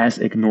as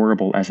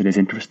ignorable as it is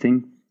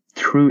interesting,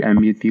 true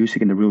ambient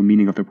music in the real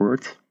meaning of the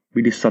word,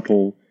 really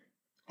subtle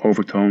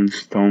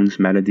overtones, tones,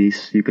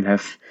 melodies. You can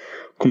have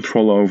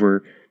control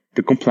over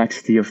the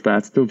complexity of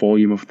that, the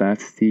volume of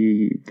that,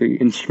 the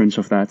instruments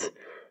of that.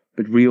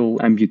 But real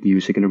ambient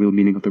music in the real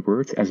meaning of the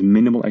word, as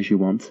minimal as you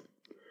want.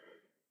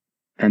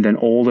 And then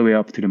all the way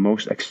up to the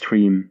most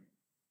extreme,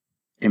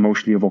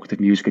 emotionally evocative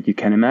music that you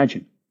can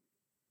imagine.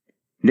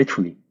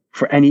 Literally.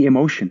 For any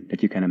emotion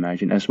that you can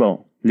imagine as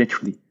well.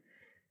 Literally.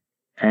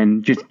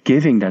 And just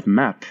giving that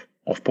map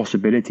of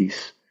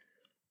possibilities.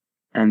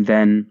 And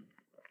then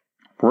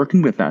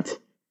working with that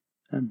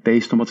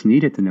based on what's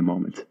needed in the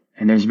moment.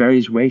 And there's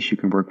various ways you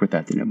can work with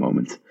that in a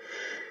moment.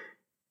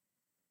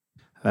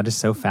 That is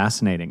so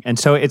fascinating. And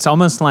so it's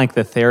almost like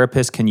the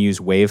therapist can use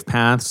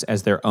Wavepaths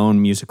as their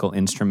own musical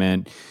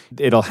instrument.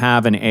 It'll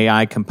have an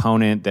AI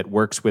component that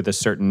works with a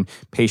certain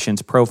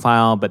patient's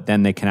profile, but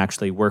then they can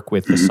actually work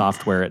with the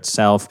software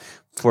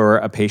itself for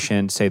a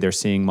patient. Say they're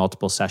seeing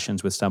multiple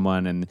sessions with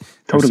someone and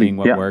they're seeing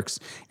what works.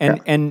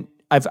 And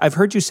I've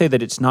heard you say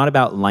that it's not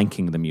about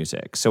liking the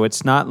music. So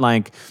it's not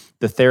like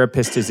the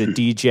therapist is a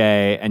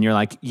DJ and you're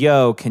like,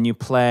 yo, can you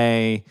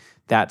play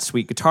that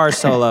sweet guitar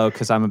solo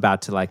because I'm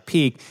about to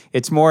peak.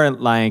 It's more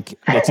like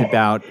it's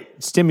about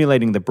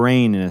stimulating the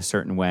brain in a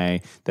certain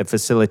way that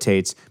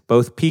facilitates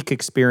both peak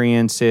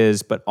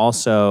experiences, but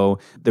also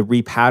the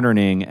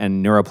repatterning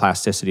and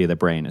neuroplasticity of the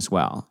brain as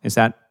well. Is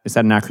that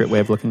an accurate way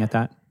of looking at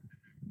that?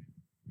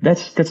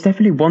 That's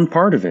definitely one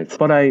part of it.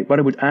 What I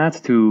would add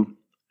to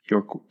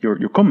your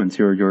comments,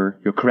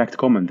 your correct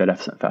comment that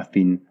I've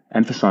been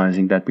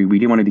emphasizing, that we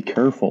really want to be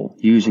careful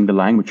using the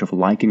language of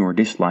liking or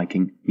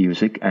disliking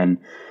music and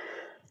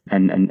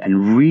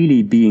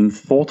really being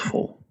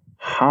thoughtful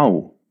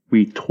how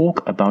we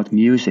talk about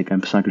music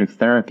and psychedelic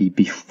therapy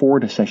before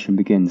the session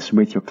begins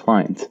with your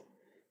client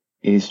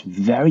is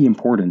very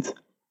important.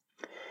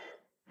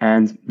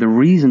 And the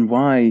reason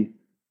why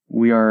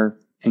we are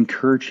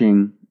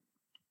encouraging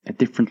a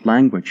different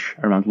language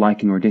around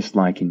liking or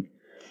disliking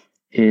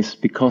is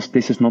because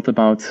this is not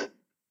about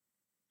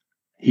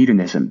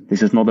hedonism.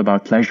 This is not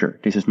about pleasure.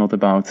 This is not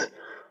about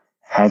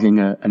having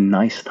a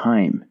nice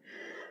time.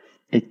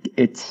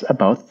 It's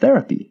about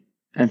therapy.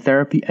 And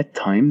therapy at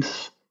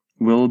times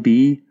will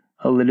be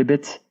a little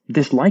bit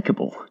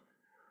dislikable.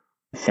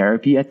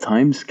 Therapy at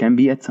times can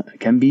be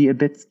a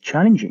bit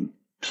challenging.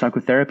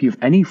 Psychotherapy of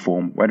any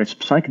form, whether it's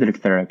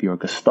psychedelic therapy or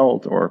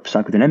Gestalt or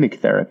psychodynamic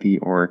therapy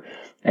or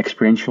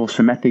experiential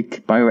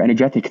somatic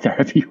bioenergetic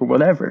therapy or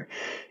whatever,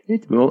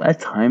 it will at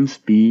times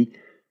be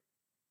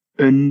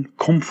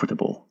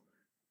uncomfortable.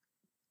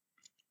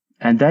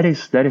 And that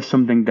is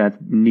something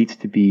that needs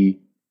to be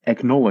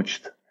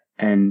acknowledged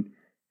and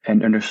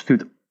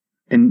understood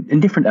in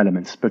different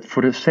elements. But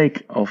for the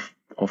sake of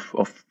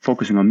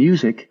focusing on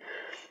music,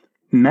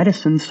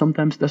 medicine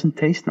sometimes doesn't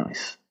taste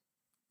nice.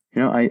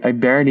 I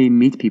barely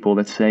meet people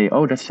that say,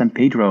 oh, that San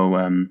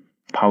Pedro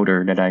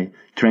powder that I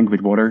drank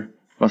with water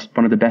was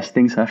one of the best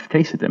things I've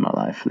tasted in my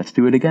life. Let's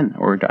do it again.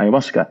 Or the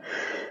ayahuasca.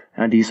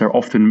 And these are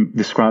often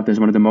described as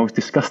one of the most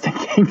disgusting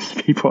things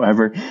people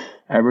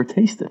ever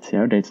tasted.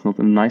 It's not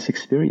a nice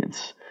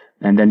experience.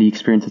 And then the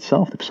experience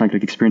itself, the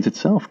psychedelic experience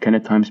itself, can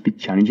at times be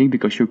challenging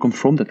because you're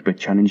confronted with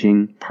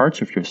challenging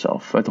parts of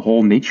yourself. The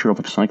whole nature of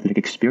a psychedelic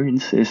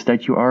experience is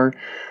that you are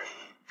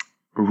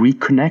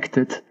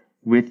reconnected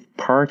with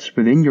parts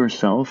within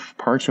yourself,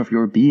 parts of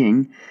your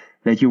being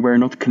that you were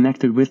not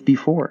connected with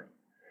before.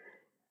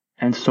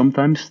 And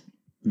sometimes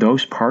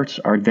those parts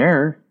are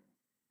there.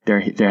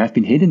 They have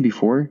been hidden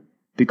before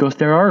because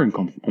they are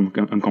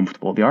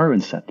uncomfortable. They are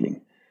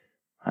unsettling.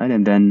 Right?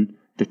 And then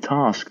the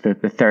task, the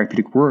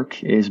therapeutic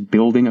work, is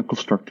building a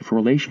constructive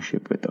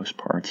relationship with those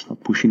parts,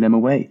 not pushing them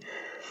away.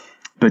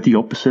 But the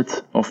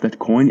opposite of that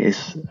coin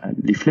is,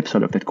 the flip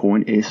side of that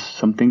coin is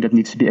something that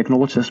needs to be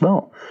acknowledged as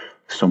well.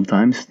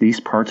 Sometimes these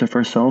parts of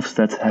ourselves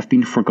that have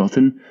been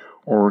forgotten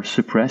or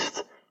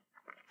suppressed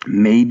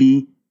may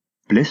be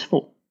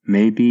blissful,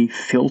 may be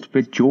filled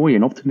with joy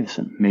and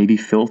optimism, may be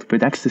filled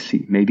with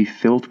ecstasy, may be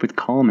filled with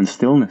calm and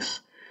stillness.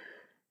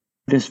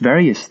 There's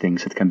various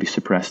things that can be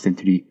suppressed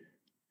into the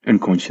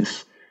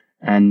unconscious.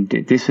 And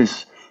this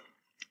is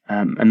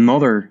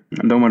another,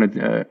 I don't want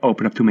to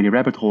open up too many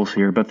rabbit holes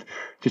here, but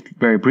just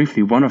very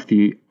briefly, one of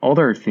the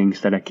other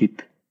things that I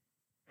keep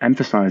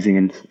emphasizing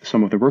in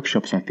some of the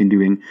workshops I've been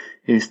doing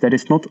is that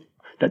it's not,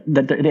 that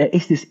there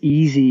is this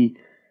easy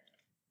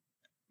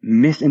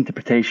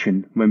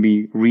misinterpretation when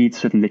we read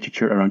certain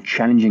literature around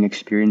challenging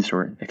experiences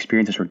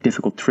or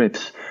difficult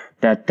trips,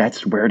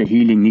 that's where the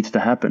healing needs to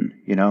happen,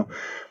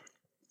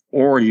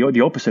 or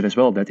the opposite as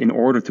well, that in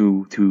order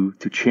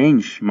to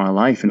change my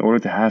life, in order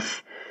to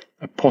have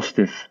a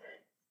positive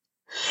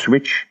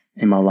switch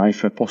in my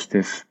life, a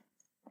positive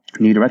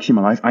new direction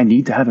in my life, I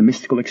need to have a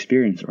mystical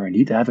experience, or I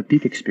need to have a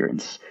peak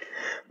experience.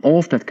 All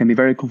of that can be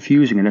very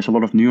confusing, and there's a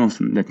lot of nuance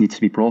that needs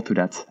to be brought to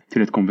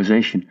that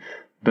conversation.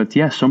 But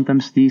yeah,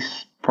 sometimes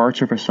these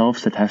parts of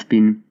ourselves that have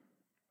been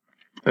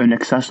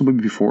inaccessible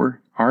before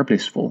are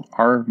blissful,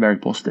 are very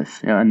positive.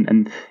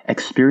 And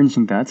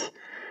experiencing that,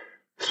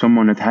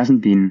 someone that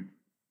hasn't been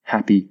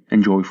happy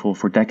and joyful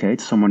for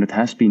decades, someone that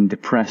has been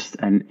depressed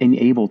and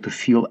unable to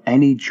feel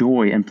any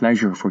joy and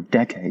pleasure for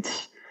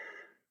decades,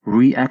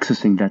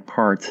 re-accessing that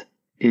part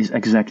is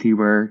exactly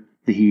where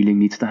the healing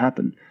needs to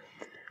happen.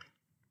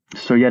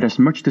 So yeah, there's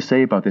much to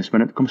say about this.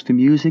 When it comes to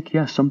music,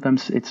 yeah,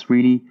 sometimes it's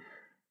really,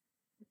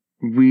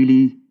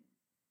 really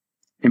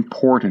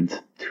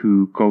important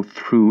to go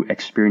through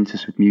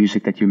experiences with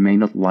music that you may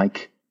not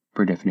like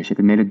per definition.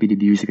 It may not be the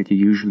music that you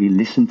usually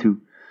listen to,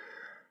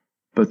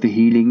 but the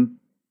healing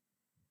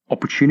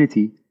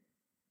opportunity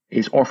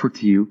is offered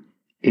to you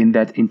in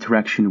that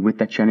interaction with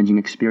that challenging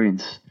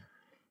experience.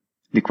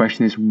 The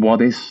question is,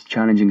 what is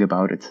challenging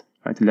about it?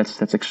 Right?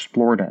 Let's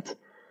explore that.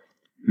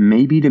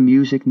 Maybe the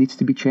music needs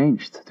to be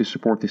changed to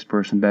support this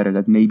person better.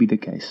 That may be the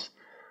case.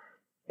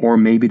 Or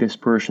maybe this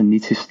person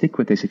needs to stick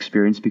with this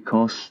experience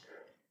because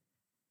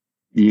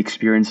the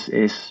experience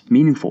is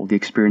meaningful. The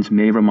experience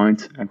may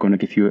remind, I'm going to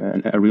give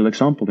you a real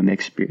example. The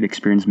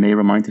experience may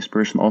remind this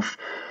person of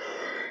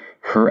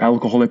her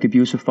alcoholic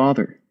abusive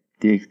father.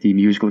 The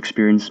musical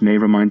experience may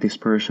remind this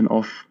person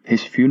of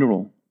his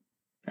funeral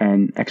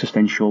and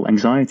existential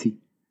anxiety.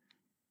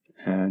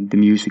 The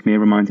music may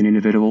remind an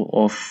individual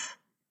of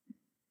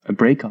a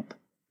breakup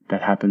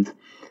that happened,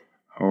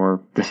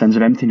 or the sense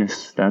of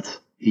emptiness that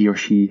he or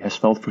she has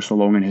felt for so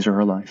long in his or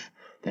her life.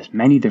 There's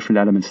many different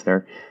elements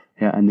there.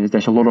 Yeah, and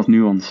there's a lot of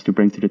nuance to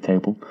bring to the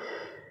table.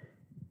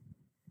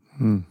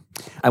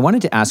 I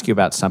wanted to ask you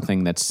about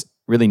something that's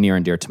really near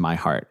and dear to my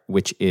heart,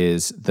 which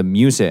is the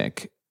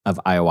music of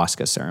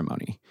ayahuasca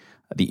ceremony,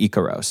 the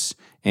Icaros.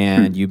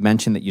 And you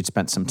mentioned that you'd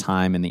spent some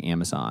time in the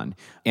Amazon.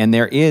 And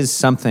there is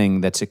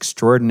something that's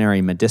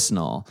extraordinary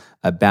medicinal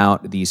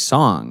about these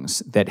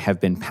songs that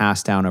have been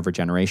passed down over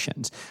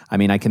generations. I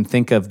mean, I can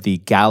think of the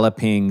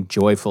galloping,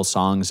 joyful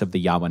songs of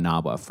the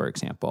Yawanawa, for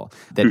example,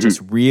 that just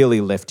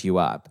really lift you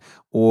up.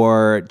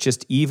 Or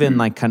just even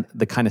like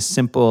the kind of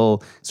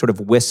simple sort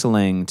of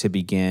whistling to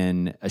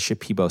begin a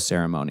Shipibo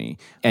ceremony.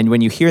 And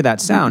when you hear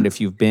that sound,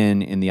 if you've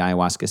been in the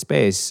ayahuasca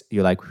space,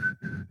 you're like,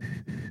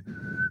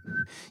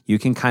 you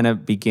can kind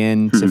of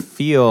begin to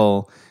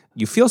feel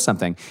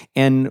something.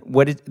 And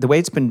the way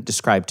it's been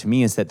described to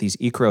me is that these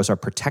Icaros are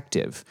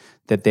protective,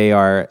 that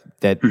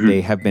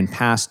they have been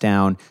passed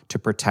down to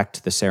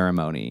protect the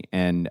ceremony.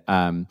 And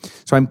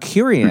so I'm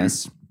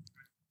curious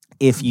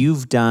if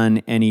you've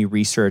done any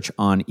research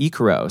on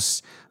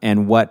Icaros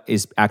and what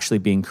is actually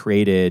being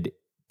created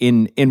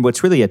in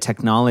what's really a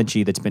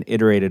technology that's been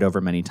iterated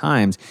over many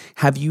times.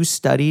 Have you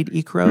studied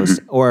Icaros,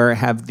 or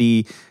has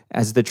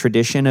the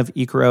tradition of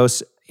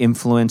Icaros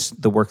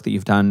influenced the work that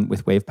you've done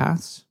with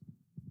Wavepaths?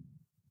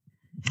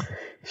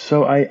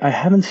 So I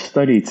haven't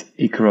studied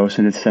Icaros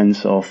in the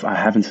sense of I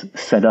haven't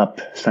set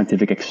up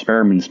scientific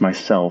experiments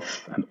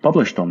myself and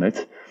published on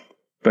it,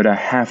 but I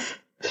have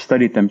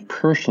studied them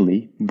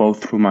personally,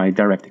 both through my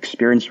direct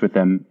experience with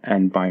them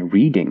and by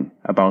reading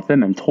about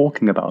them and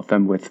talking about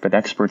them with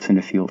experts in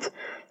the field,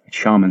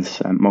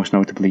 shamans most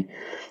notably.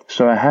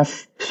 So I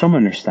have some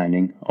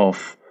understanding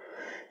of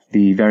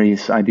the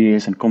various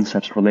ideas and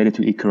concepts related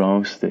to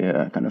Icaros,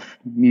 the kind of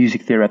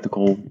music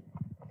theoretical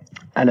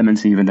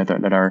elements even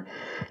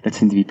that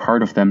seem to be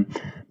part of them.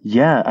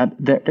 Yeah,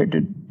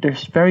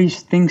 there's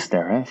various things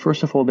there.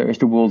 First of all, there is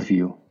the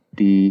worldview,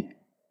 the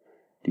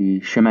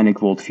shamanic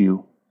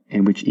worldview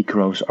in which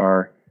Icaros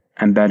are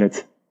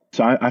embedded.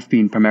 So I've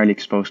been primarily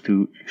exposed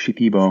to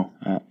Shipibo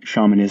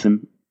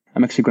shamanism.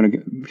 I'm actually going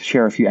to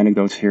share a few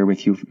anecdotes here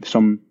with you.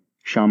 Some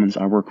shamans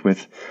I work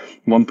with,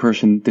 one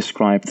person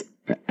described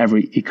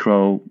every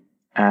Icaro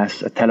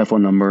as a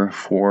telephone number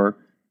for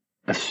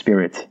a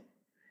spirit.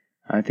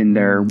 In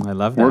their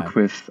work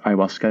with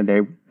ayahuasca,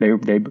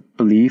 they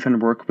believe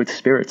and work with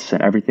spirits,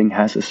 and everything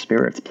has a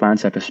spirit.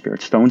 Plants have a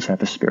spirit, stones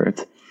have a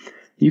spirit.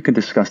 You can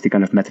discuss the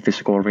kind of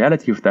metaphysical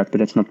reality of that, but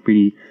that's not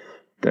really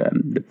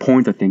the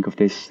point, I think, of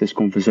this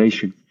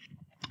conversation.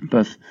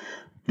 But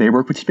they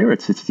work with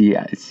spirits. It's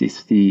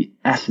the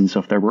essence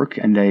of their work,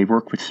 and they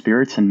work with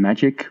spirits and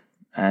magic,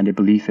 and they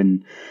believe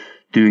in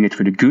doing it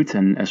for the good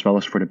and as well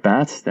as for the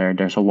bad.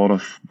 There's a lot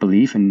of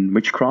belief in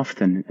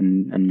witchcraft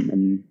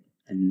and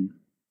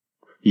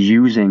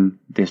using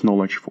this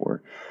knowledge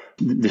for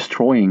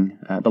destroying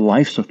the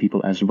lives of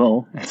people as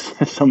well.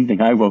 It's something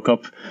I woke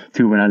up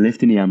to when I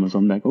lived in the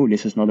Amazon, like, oh,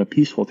 this is not a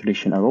peaceful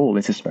tradition at all.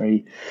 This is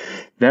very,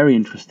 very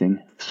interesting.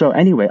 So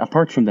anyway,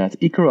 apart from that,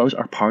 Icaros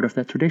are part of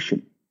that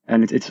tradition.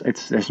 And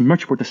there's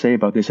much more to say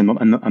about this. I'm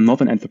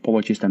not an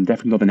anthropologist. I'm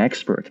definitely not an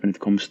expert when it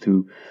comes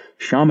to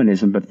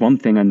shamanism. But one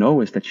thing I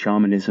know is that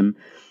shamanism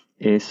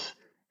is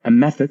a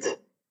method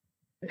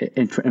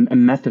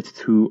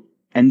to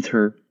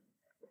enter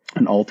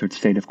an altered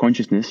state of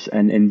consciousness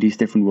and in these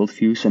different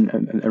worldviews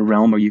and a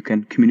realm where you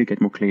can communicate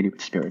more clearly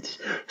with spirits.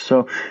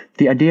 So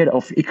the idea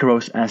of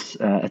Icaros as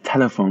a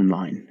telephone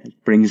line, it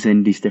brings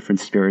in these different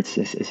spirits,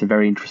 is a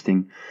very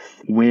interesting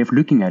way of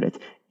looking at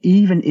it.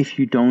 Even if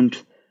you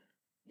don't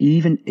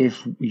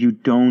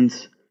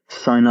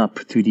sign up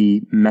to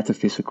the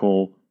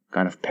metaphysical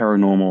kind of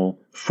paranormal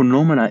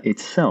phenomena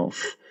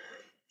itself,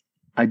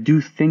 I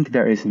do think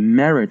there is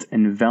merit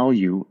and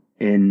value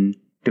in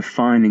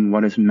defining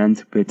what is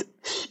meant with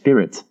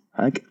spirit,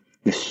 like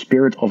the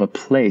spirit of a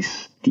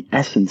place, the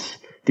essence.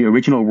 The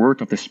original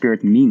word of the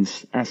spirit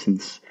means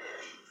essence.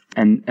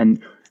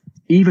 And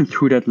even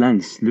through that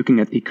lens, looking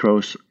at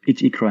Icaros,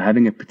 each Icaro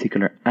having a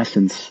particular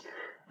essence,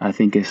 I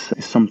think is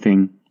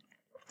something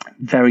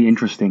very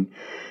interesting.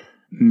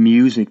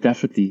 Music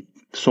definitely,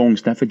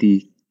 songs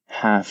definitely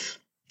have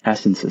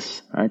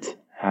essences, right?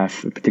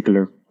 Have a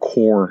particular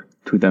core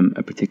to them,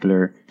 a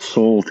particular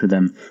soul to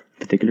them, a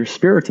particular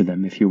spirit to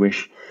them, if you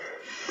wish.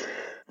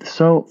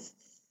 So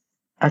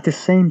at the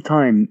same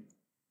time,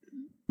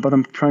 what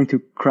I'm trying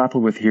to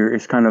grapple with here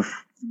is kind of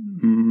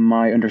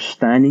my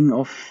understanding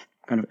of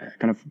kind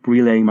of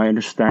relaying my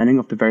understanding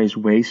of the various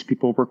ways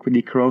people work with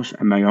Icaros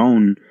and my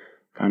own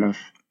kind of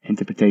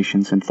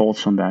interpretations and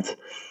thoughts on that.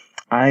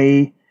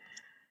 I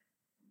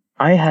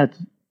had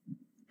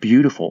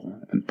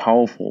beautiful and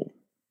powerful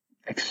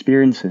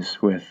experiences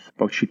with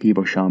both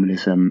Shipibo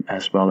shamanism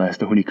as well as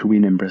the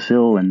Honeycomb in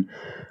Brazil, and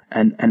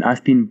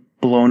I've been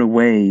blown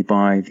away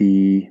by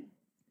the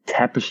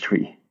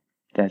tapestry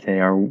that they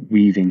are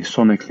weaving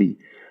sonically,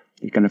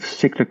 the kind of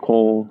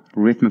cyclical,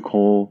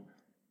 rhythmical,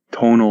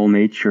 tonal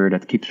nature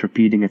that keeps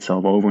repeating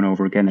itself over and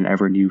over again in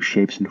ever new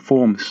shapes and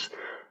forms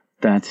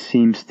that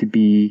seems to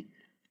be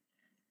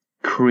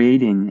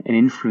creating and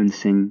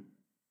influencing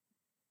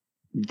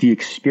the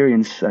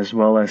experience, as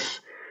well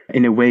as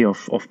in a way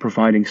of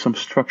providing some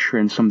structure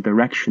and some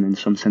direction and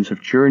some sense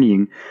of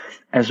journeying,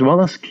 as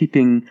well as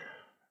keeping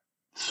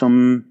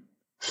some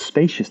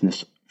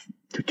spaciousness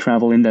to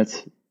travel in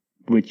that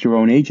with your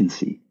own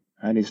agency.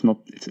 And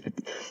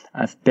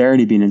I've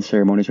barely been in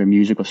ceremonies where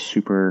music was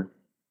super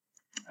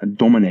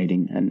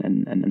dominating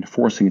and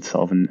forcing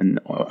itself and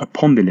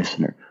upon the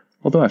listener.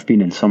 Although I've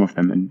been in some of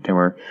them and they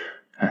were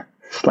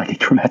slightly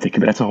traumatic,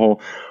 but that's a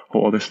whole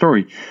other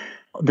story.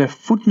 The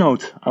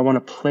footnote I want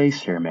to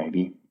place here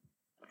maybe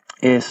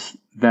is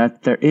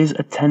that there is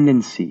a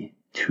tendency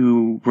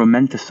to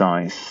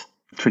romanticize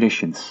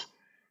traditions.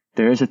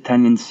 There is a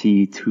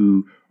tendency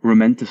to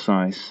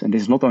romanticize, and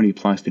this not only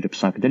applies to the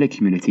psychedelic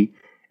community,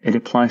 it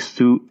applies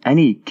to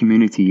any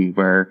community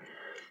where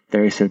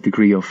there is a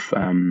degree of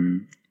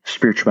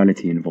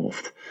spirituality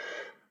involved.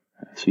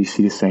 So you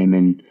see the same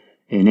in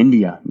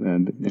India,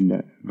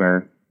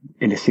 where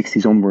in the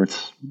 60s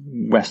onwards,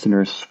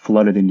 Westerners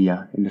flooded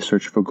India in the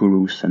search for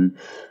gurus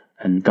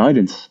and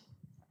guidance.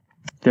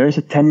 there is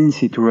a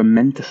tendency to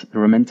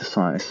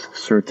romanticize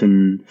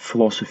certain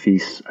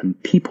philosophies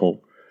and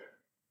people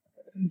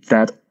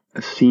that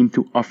seem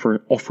to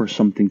offer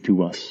something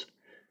to us.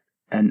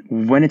 And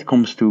when it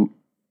comes to,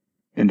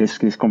 in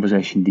this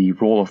conversation, the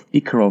role of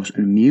Icaros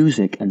and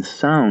music and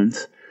sound,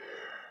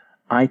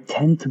 I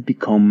tend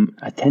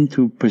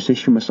to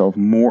position myself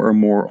more and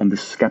more on the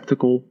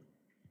skeptical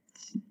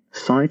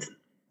side.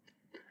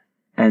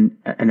 And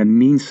I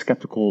mean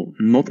skeptical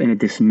not in a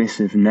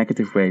dismissive,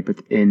 negative way,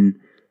 but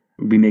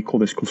we may call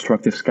this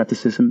constructive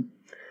skepticism.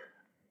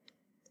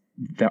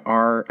 There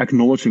are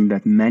acknowledging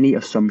that many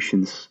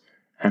assumptions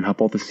and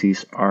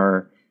hypotheses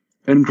are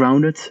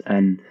ungrounded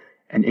and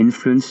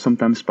influenced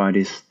sometimes by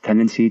this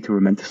tendency to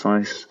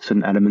romanticize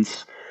certain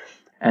elements,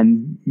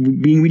 and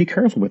being really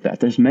careful with that.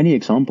 There's many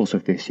examples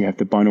of this. You have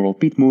the binaural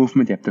beat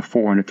movement, you have the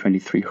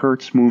 423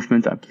 hertz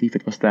movement, I believe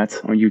it was that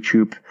on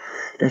YouTube.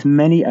 There's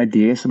many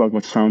ideas about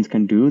what sound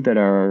can do that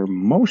are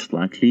most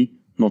likely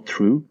not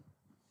true,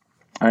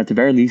 at the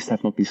very least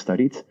have not been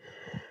studied.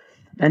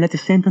 And at the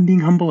same time being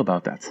humble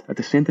about that. At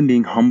the same time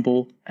being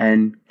humble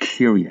and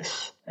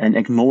curious and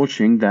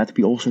acknowledging that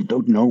we also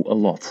don't know a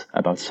lot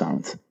about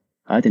sound.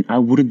 Right? And I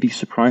wouldn't be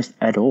surprised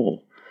at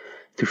all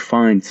to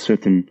find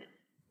certain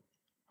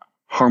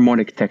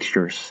harmonic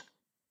textures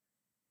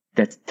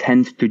that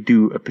tend to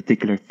do a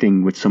particular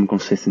thing with some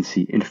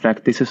consistency. In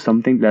fact, this is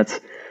something that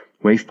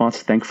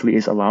Wavepaths thankfully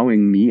is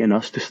allowing me and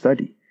us to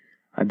study.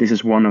 This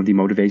is one of the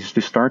motivations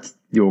to start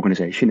the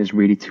organization, is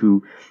really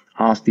to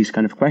ask these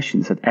kind of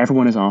questions that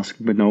everyone is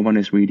asking, but no one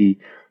is really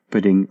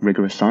putting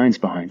rigorous science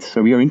behind.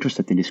 So we are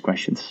interested in these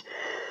questions.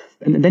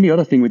 And then the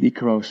other thing with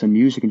Icaros and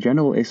music in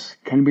general is,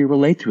 can we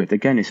relate to it?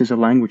 Again, is this a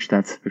language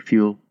that we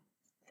feel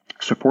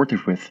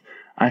supportive with?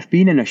 I've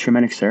been in a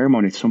shamanic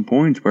ceremony at some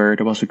point where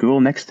there was a girl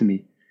next to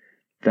me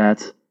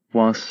that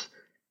was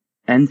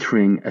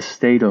entering a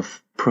state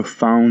of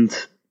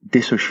profound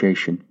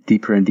dissociation,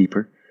 deeper and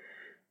deeper.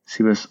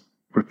 She was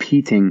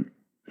repeating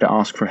the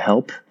ask for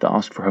help, the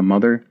ask for her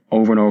mother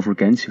over and over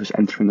again. She was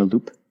entering a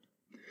loop.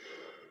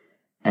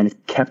 And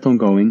it kept on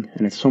going.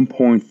 And at some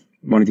point,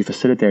 one of the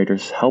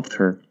facilitators helped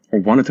her, or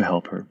wanted to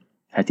help her,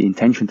 had the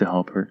intention to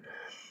help her,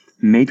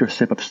 made her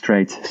sit up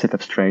straight,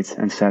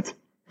 and said,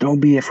 "Don't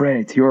be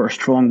afraid, you're a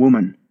strong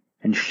woman,"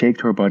 and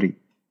shaked her body.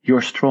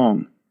 "You're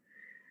strong."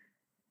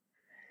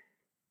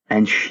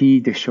 And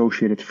she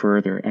dissociated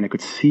further, and I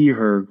could see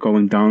her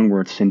going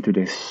downwards into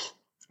this,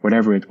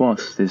 whatever it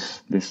was,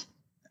 this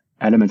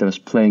element that was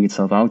playing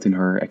itself out in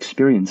her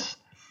experience.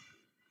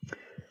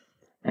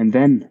 And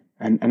then,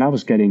 and I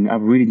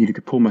really needed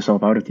to pull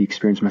myself out of the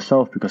experience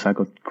myself, because I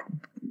got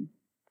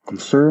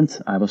concerned.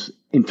 I was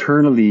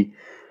internally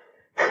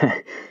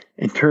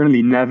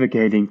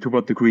navigating to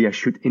what degree I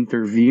should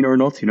intervene or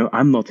not.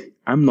 I'm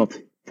not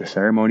the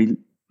ceremony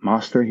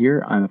master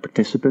here. I'm a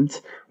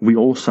participant. We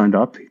all signed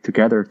up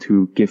together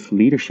to give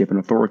leadership and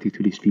authority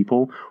to these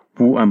people.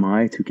 Who am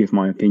I to give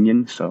my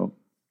opinion? So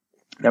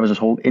that was this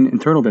whole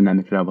internal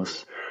dynamic that I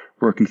was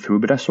working through.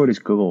 But I saw this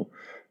girl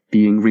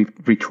being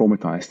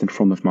re-traumatized in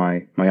front of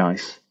my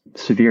eyes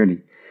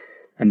severely.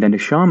 And then the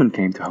shaman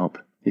came to help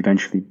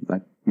eventually,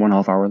 like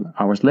 1.5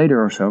 hours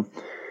later or so.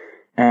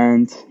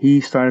 And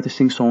he started to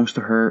sing songs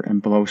to her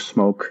and blow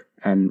smoke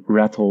and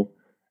rattle.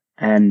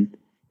 And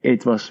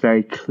it was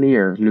very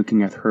clear,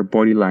 looking at her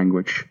body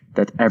language,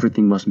 that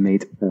everything was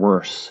made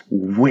worse,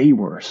 way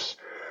worse.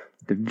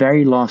 The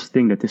very last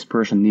thing that this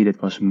person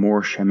needed was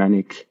more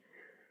shamanic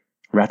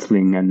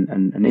rattling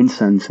and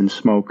incense and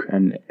smoke.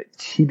 And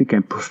she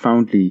became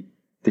profoundly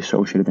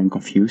dissociated and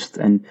confused.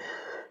 And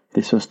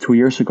this was 2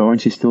 years ago,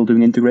 and she's still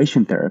doing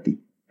integration therapy,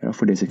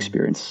 for this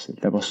experience.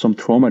 There was some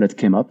trauma that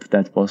came up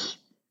that was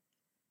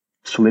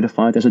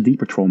solidified as a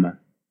deeper trauma,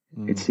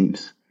 it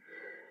seems.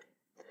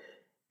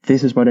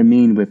 This is what I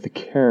mean with the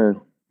care.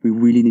 We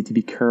really need to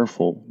be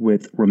careful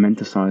with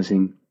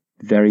romanticizing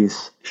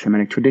various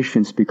shamanic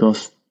traditions,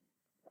 because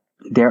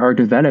they are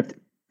developed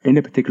in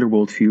a particular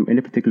worldview, in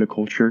a particular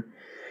culture,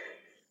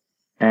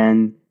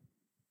 and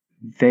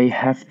they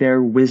have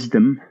their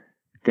wisdom,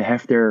 they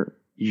have their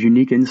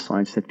unique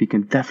insights that we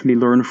can definitely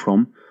learn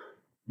from,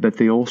 but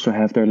they also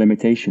have their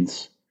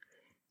limitations.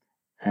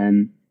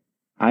 And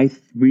I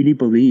really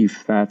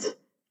believe that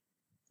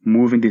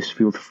moving this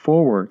field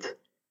forward,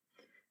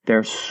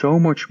 there's so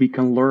much we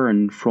can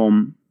learn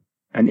from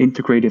an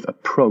integrative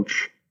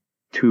approach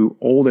to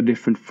all the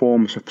different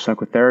forms of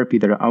psychotherapy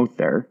that are out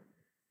there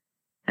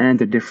and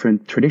the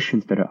different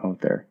traditions that are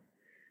out there,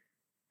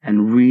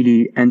 and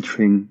really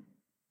entering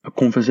a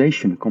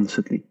conversation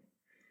constantly.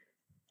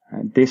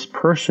 This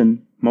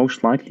person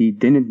most likely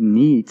didn't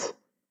need,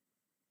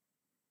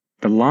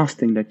 the last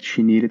thing that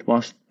she needed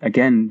was,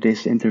 again,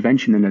 this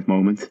intervention in that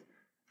moment.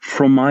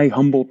 From my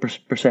humble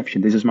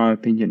perception, this is my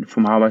opinion,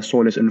 from how I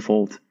saw this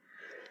unfold.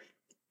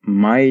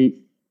 My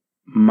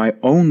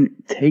own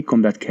take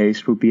on that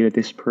case would be that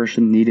this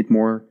person needed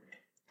more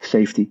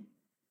safety.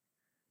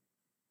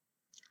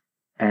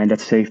 And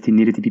that safety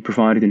needed to be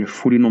provided in a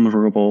fully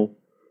non-verbal,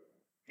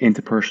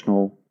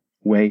 interpersonal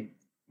way,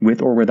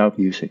 with or without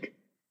music.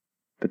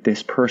 But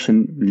this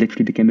person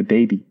literally became a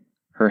baby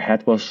Her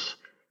head was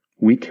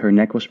weak, her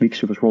neck was weak,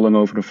 she was rolling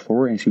over the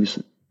floor, and she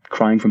was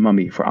crying for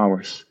mommy for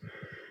hours.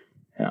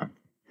 Yeah.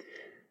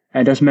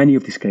 And there's many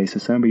of these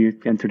cases. When you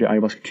enter the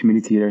ayahuasca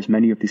community, there's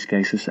many of these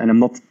cases. And I'm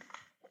not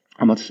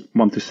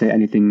want to say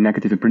anything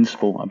negative in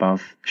principle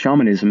about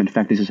shamanism. In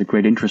fact, this is a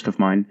great interest of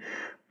mine.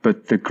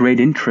 But the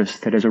great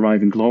interest that is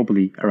arriving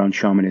globally around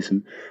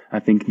shamanism, I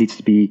think, needs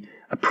to be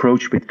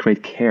approached with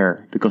great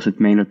care, because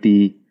it may not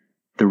be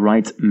the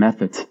right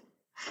method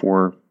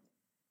for...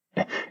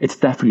 It's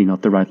definitely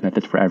not the right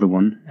method for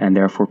everyone. And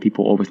therefore,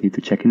 people always need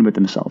to check in with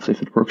themselves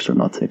if it works or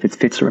not, if it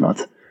fits or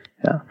not.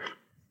 Yeah.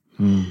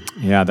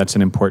 Yeah, that's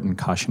an important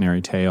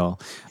cautionary tale.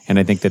 And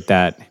I think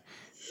that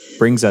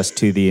brings us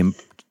to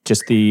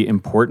the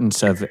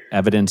importance of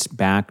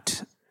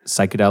evidence-backed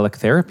psychedelic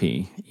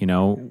therapy. You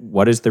know,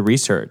 what is the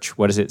research?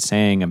 What is it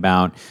saying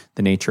about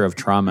the nature of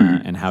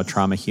trauma and how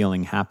trauma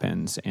healing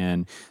happens,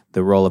 and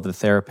the role of the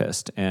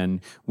therapist? And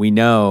we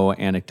know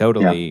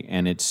anecdotally,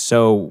 and it's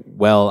so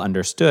well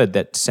understood,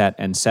 that set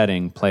and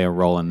setting play a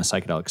role in the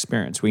psychedelic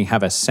experience. We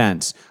have a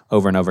sense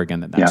over and over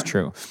again that that's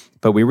true.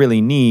 But we really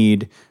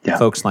need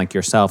folks like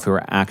yourself who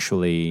are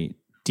actually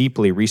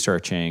deeply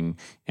researching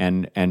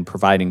and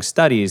providing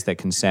studies that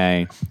can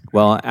say,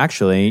 well,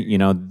 actually, you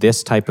know,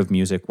 this type of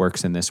music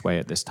works in this way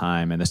at this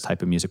time, and this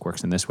type of music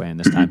works in this way in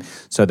this time,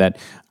 so that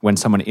when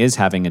someone is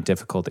having a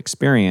difficult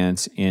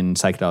experience in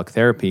psychedelic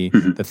therapy,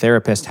 the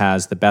therapist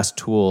has the best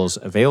tools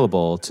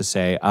available to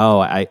say,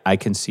 oh, I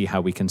can see how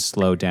we can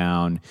slow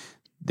down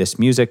this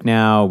music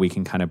now, we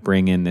can kind of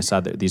bring in these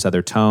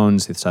other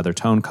tones, this other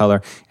tone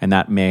color, and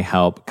that may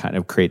help kind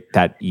of create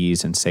that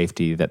ease and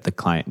safety that the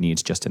client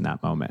needs just in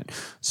that moment.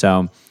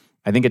 So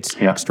I think it's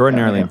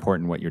extraordinarily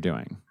important what you're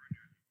doing.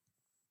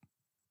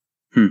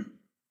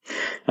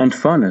 And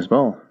fun as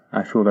well.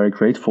 I feel very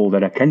grateful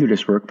that I can do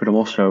this work, but I'm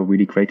also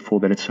really grateful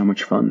that it's so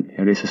much fun. You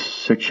know, this is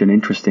such an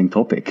interesting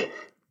topic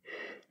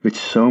with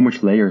so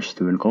much layers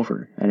to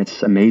uncover. And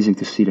it's amazing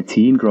to see the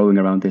team growing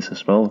around this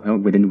as well. You know,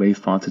 within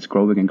Wavepaths, it's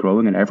growing and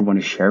growing, and everyone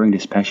is sharing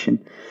this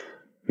passion,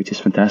 which is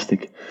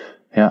fantastic.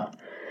 Yeah.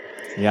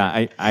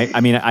 Yeah, I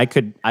mean, I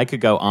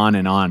could go on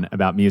and on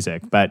about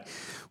music, but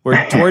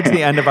we're towards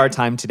the end of our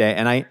time today.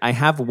 And I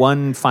have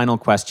one final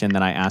question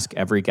that I ask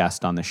every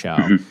guest on the show,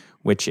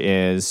 which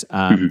is,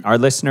 our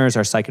listeners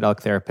are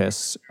psychedelic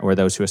therapists, or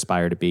those who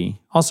aspire to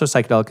be, also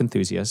psychedelic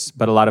enthusiasts,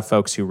 but a lot of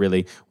folks who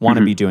really want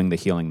to be doing the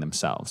healing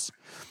themselves.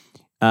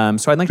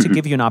 So I'd like to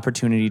give you an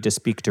opportunity to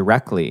speak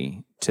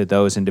directly to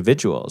those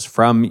individuals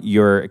from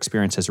your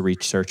experience as a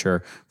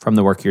researcher, from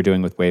the work you're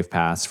doing with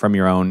Wavepaths, from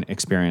your own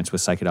experience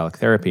with psychedelic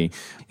therapy.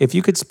 If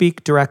you could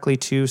speak directly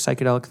to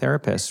psychedelic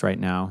therapists right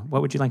now,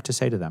 what would you like to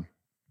say to them?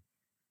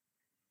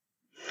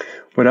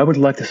 What I would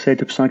like to say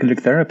to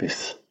psychedelic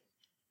therapists.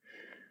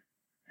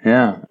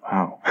 Yeah,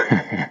 wow.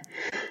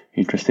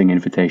 Interesting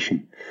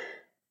invitation.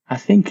 I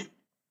think,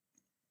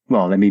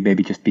 well, let me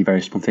maybe just be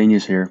very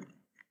spontaneous here.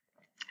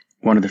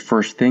 One of the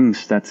first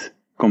things that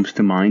comes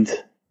to mind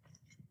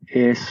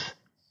is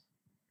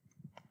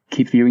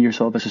keep viewing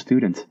yourself as a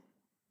student.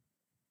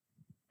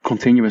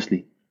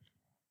 Continuously.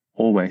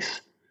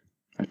 Always.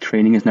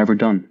 Training is never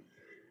done.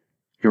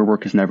 Your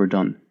work is never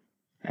done.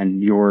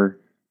 And your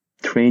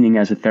training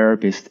as a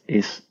therapist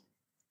is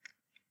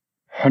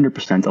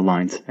 100%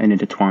 aligned and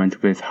intertwined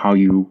with how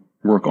you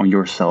work on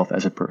yourself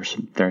as a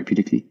person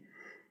therapeutically.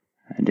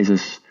 And this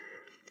is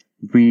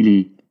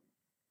really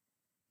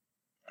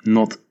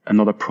not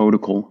another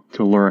protocol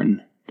to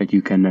learn that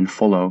you can then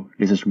follow.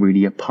 This is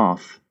really a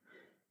path.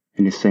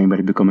 In the same way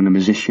that becoming a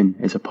musician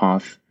is a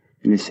path.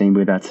 In the same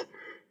way that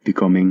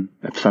becoming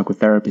a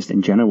psychotherapist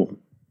in general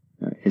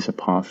is a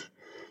path.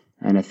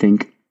 And I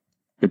think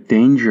the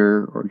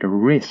danger or the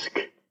risk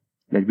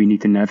that we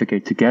need to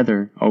navigate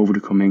together over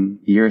the coming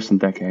years and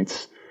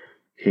decades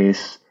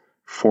is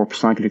for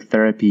psychedelic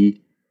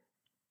therapy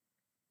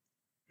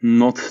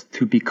not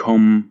to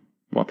become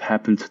what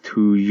happened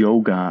to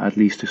yoga, at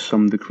least to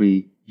some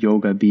degree,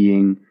 yoga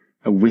being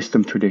a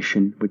wisdom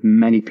tradition with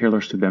many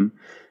pillars to them.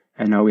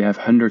 And now we have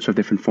hundreds of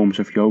different forms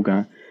of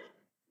yoga.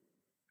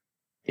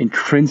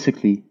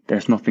 Intrinsically,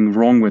 there's nothing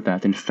wrong with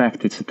that. In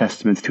fact, it's a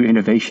testament to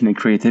innovation and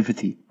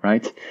creativity,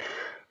 right?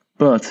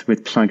 But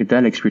with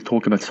psychedelics, we're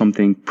talking about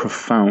something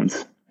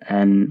profound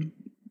and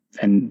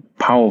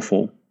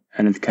powerful,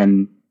 and it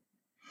can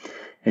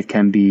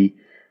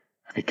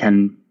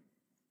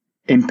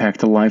impact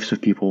the lives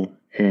of people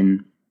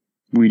in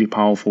really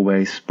powerful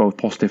ways, both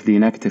positively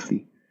and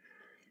negatively.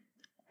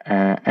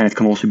 And it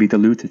can also be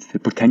diluted. The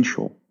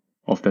potential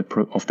of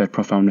that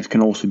profoundness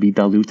can also be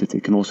diluted.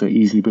 It can also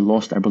easily be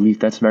lost. I believe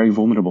that's very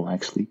vulnerable,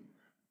 actually.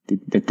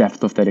 The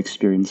depth of that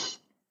experience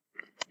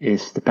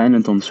is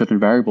dependent on certain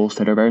variables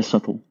that are very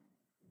subtle,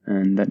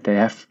 and that they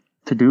have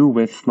to do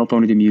with not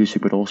only the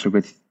music, but also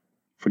with,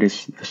 for the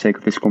sake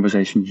of this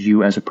conversation,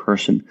 you as a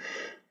person,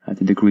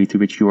 the degree to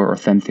which you are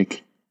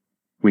authentic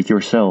with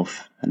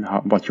yourself, and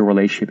what your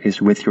relationship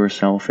is with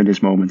yourself in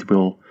this moment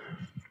will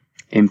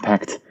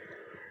impact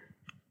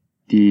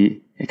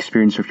the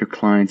experience of your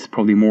clients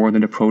probably more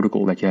than the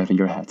protocol that you have in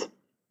your head.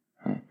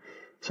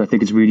 So I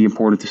think it's really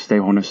important to stay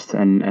honest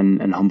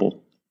and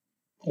humble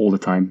all the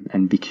time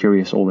and be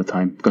curious all the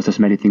time, because there's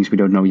many things we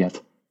don't know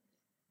yet.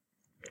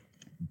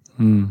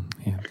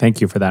 Yeah. Thank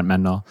you for that,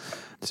 Mendel.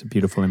 It's a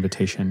beautiful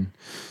invitation.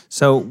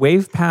 So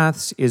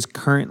Wavepaths is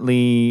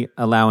currently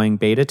allowing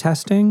beta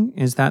testing.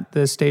 Is that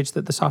the stage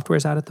that the software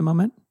is at the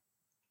moment?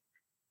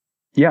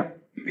 Yeah,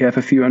 we have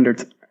a few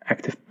hundred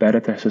active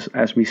beta testers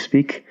as we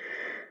speak,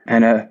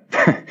 and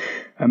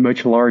a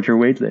much larger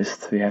wait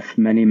list. We have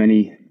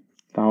many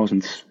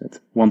thousands that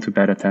want to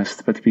beta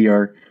test, but we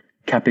are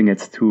capping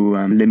it to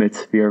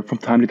limit. We are from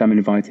time to time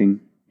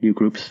inviting new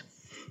groups.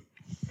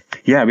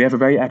 Yeah, we have a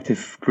very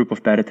active group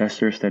of beta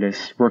testers that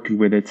is working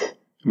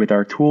with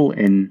our tool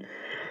in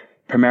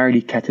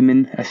primarily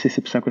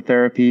ketamine-assisted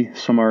psychotherapy.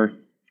 Some are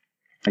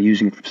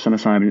using it for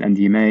psilocybin and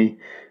MDMA.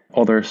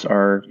 Others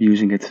are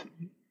using it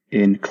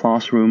in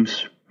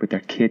classrooms with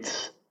their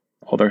kids.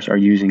 Others are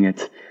using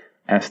it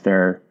as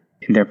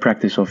in their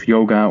practice of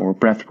yoga or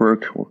breath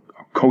work or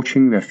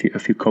coaching. We have a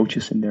few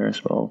coaches in there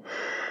as well.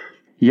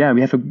 Yeah,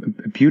 we have a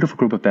beautiful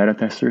group of beta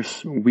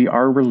testers. We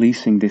are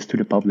releasing this to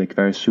the public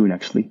very soon,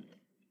 actually.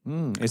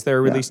 Is there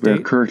a release date?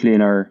 We're currently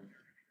in our...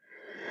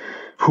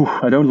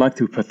 I don't like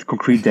to put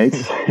concrete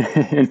dates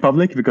in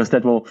public, because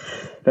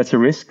that's a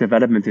risk.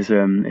 Development is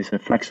a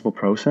flexible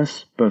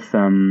process, but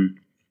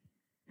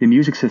the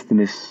music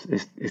system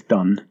is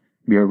done.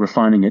 We are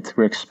refining it.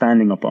 We're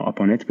expanding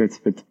upon it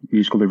with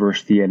musical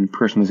diversity and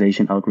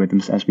personalization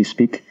algorithms as we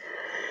speak.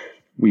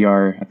 We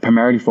are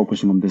primarily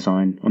focusing on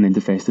design, on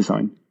interface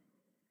design,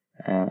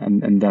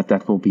 and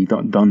that will be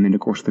done in the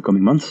course of the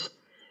coming months.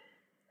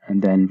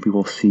 And then we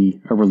will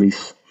see a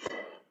release.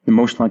 And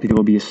most likely there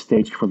will be a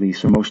staged release.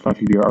 So most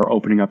likely we are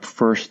opening up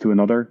first to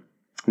another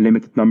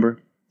limited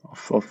number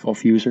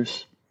of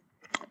users.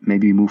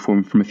 Maybe we move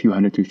from a few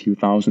hundred to a few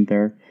thousand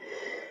there.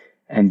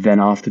 And then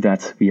after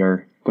that, we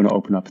are going to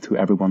open up to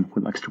everyone who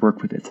likes to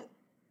work with it.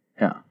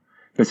 Yeah.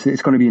 But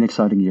it's going to be an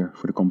exciting year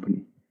for the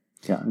company.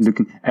 Yeah.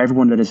 And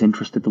everyone that is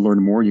interested to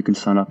learn more, you can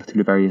sign up to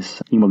the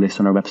various email lists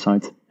on our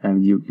website,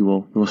 and you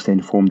will stay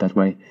informed that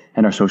way,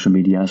 and our social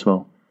media as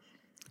well.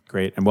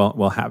 Great. And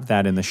we'll have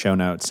that in the show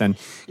notes. And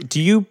do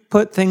you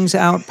put things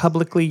out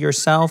publicly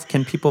yourself?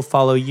 Can people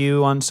follow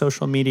you on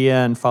social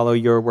media and follow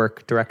your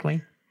work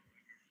directly?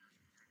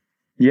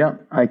 Yeah,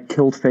 I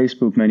killed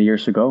Facebook many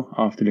years ago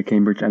after the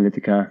Cambridge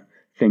Analytica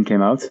thing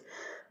came out.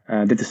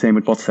 Did the same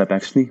with WhatsApp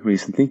actually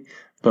recently.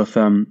 But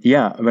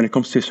yeah, when it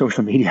comes to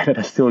social media that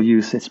I still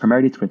use, it's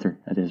primarily Twitter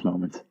at this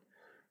moment.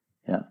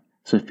 Yeah.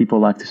 So if people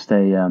like to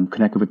stay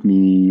connected with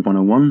me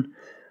one-on-one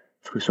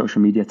through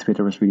social media,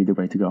 Twitter is really the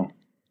way to go.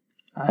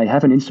 I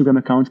have an Instagram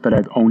account, but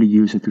I only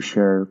use it to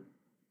share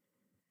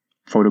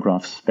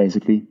photographs,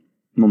 basically.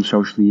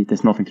 Non-socially, it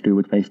has nothing to do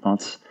with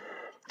Wavepaths.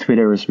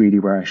 Twitter is really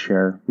where I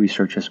share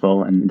research as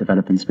well and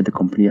developments with the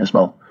company as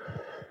well.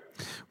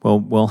 Well,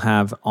 we'll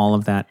have all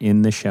of that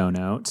in the show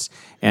notes.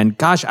 And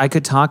gosh, I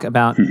could talk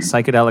about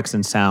psychedelics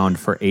and sound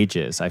for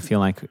ages. I feel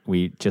like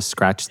we just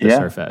scratched the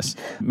surface.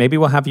 Maybe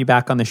we'll have you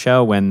back on the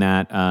show when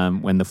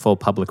the full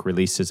public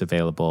release is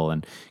available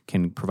and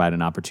can provide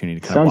an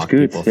opportunity to kind of walk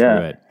people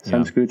through it.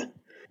 Sounds good.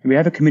 We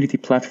have a community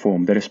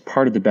platform that is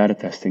part of the beta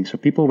testing. So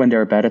people, when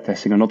they're beta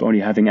testing, are not only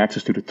having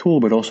access to the tool,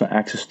 but also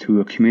access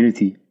to a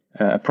community,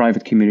 a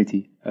private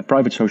community, a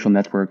private social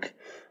network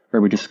where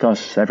we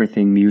discuss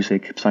everything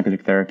music,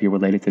 psychedelic therapy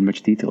related in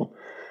much detail.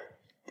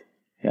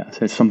 Yeah,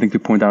 so it's something to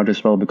point out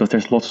as well, because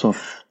there's lots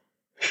of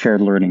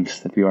shared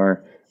learnings that we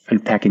are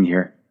unpacking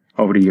here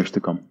over the years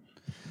to come.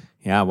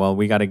 Yeah, well,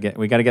 we got to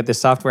get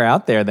this software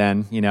out there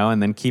then,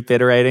 and then keep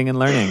iterating and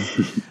learning.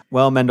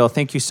 Well, Mendel,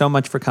 thank you so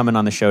much for coming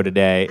on the show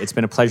today. It's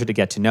been a pleasure to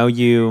get to know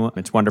you.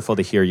 It's wonderful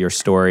to hear your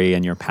story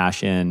and your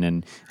passion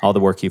and all the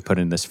work you've put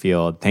in this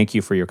field. Thank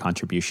you for your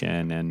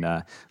contribution,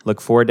 and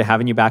look forward to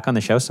having you back on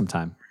the show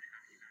sometime.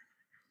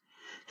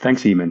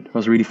 Thanks, Eamon. It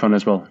was really fun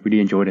as well. Really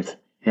enjoyed it.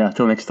 Yeah,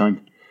 till next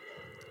time.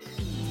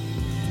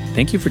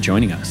 Thank you for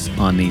joining us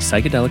on the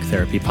Psychedelic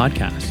Therapy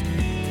Podcast.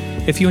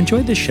 If you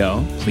enjoyed this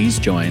show, please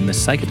join the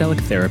Psychedelic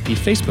Therapy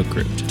Facebook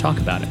group to talk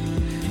about it.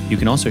 You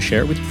can also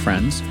share it with your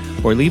friends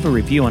or leave a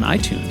review on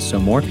iTunes so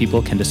more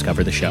people can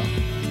discover the show.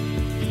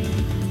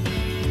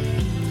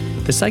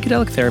 The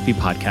Psychedelic Therapy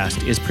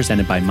Podcast is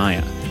presented by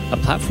Maya, a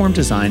platform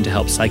designed to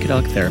help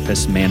psychedelic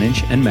therapists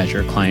manage and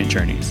measure client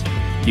journeys.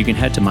 You can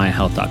head to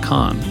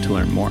mayahealth.com to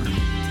learn more.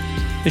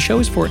 The show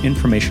is for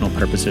informational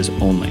purposes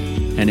only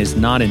and is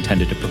not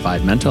intended to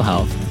provide mental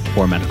health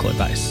or medical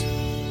advice.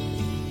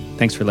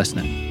 Thanks for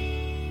listening.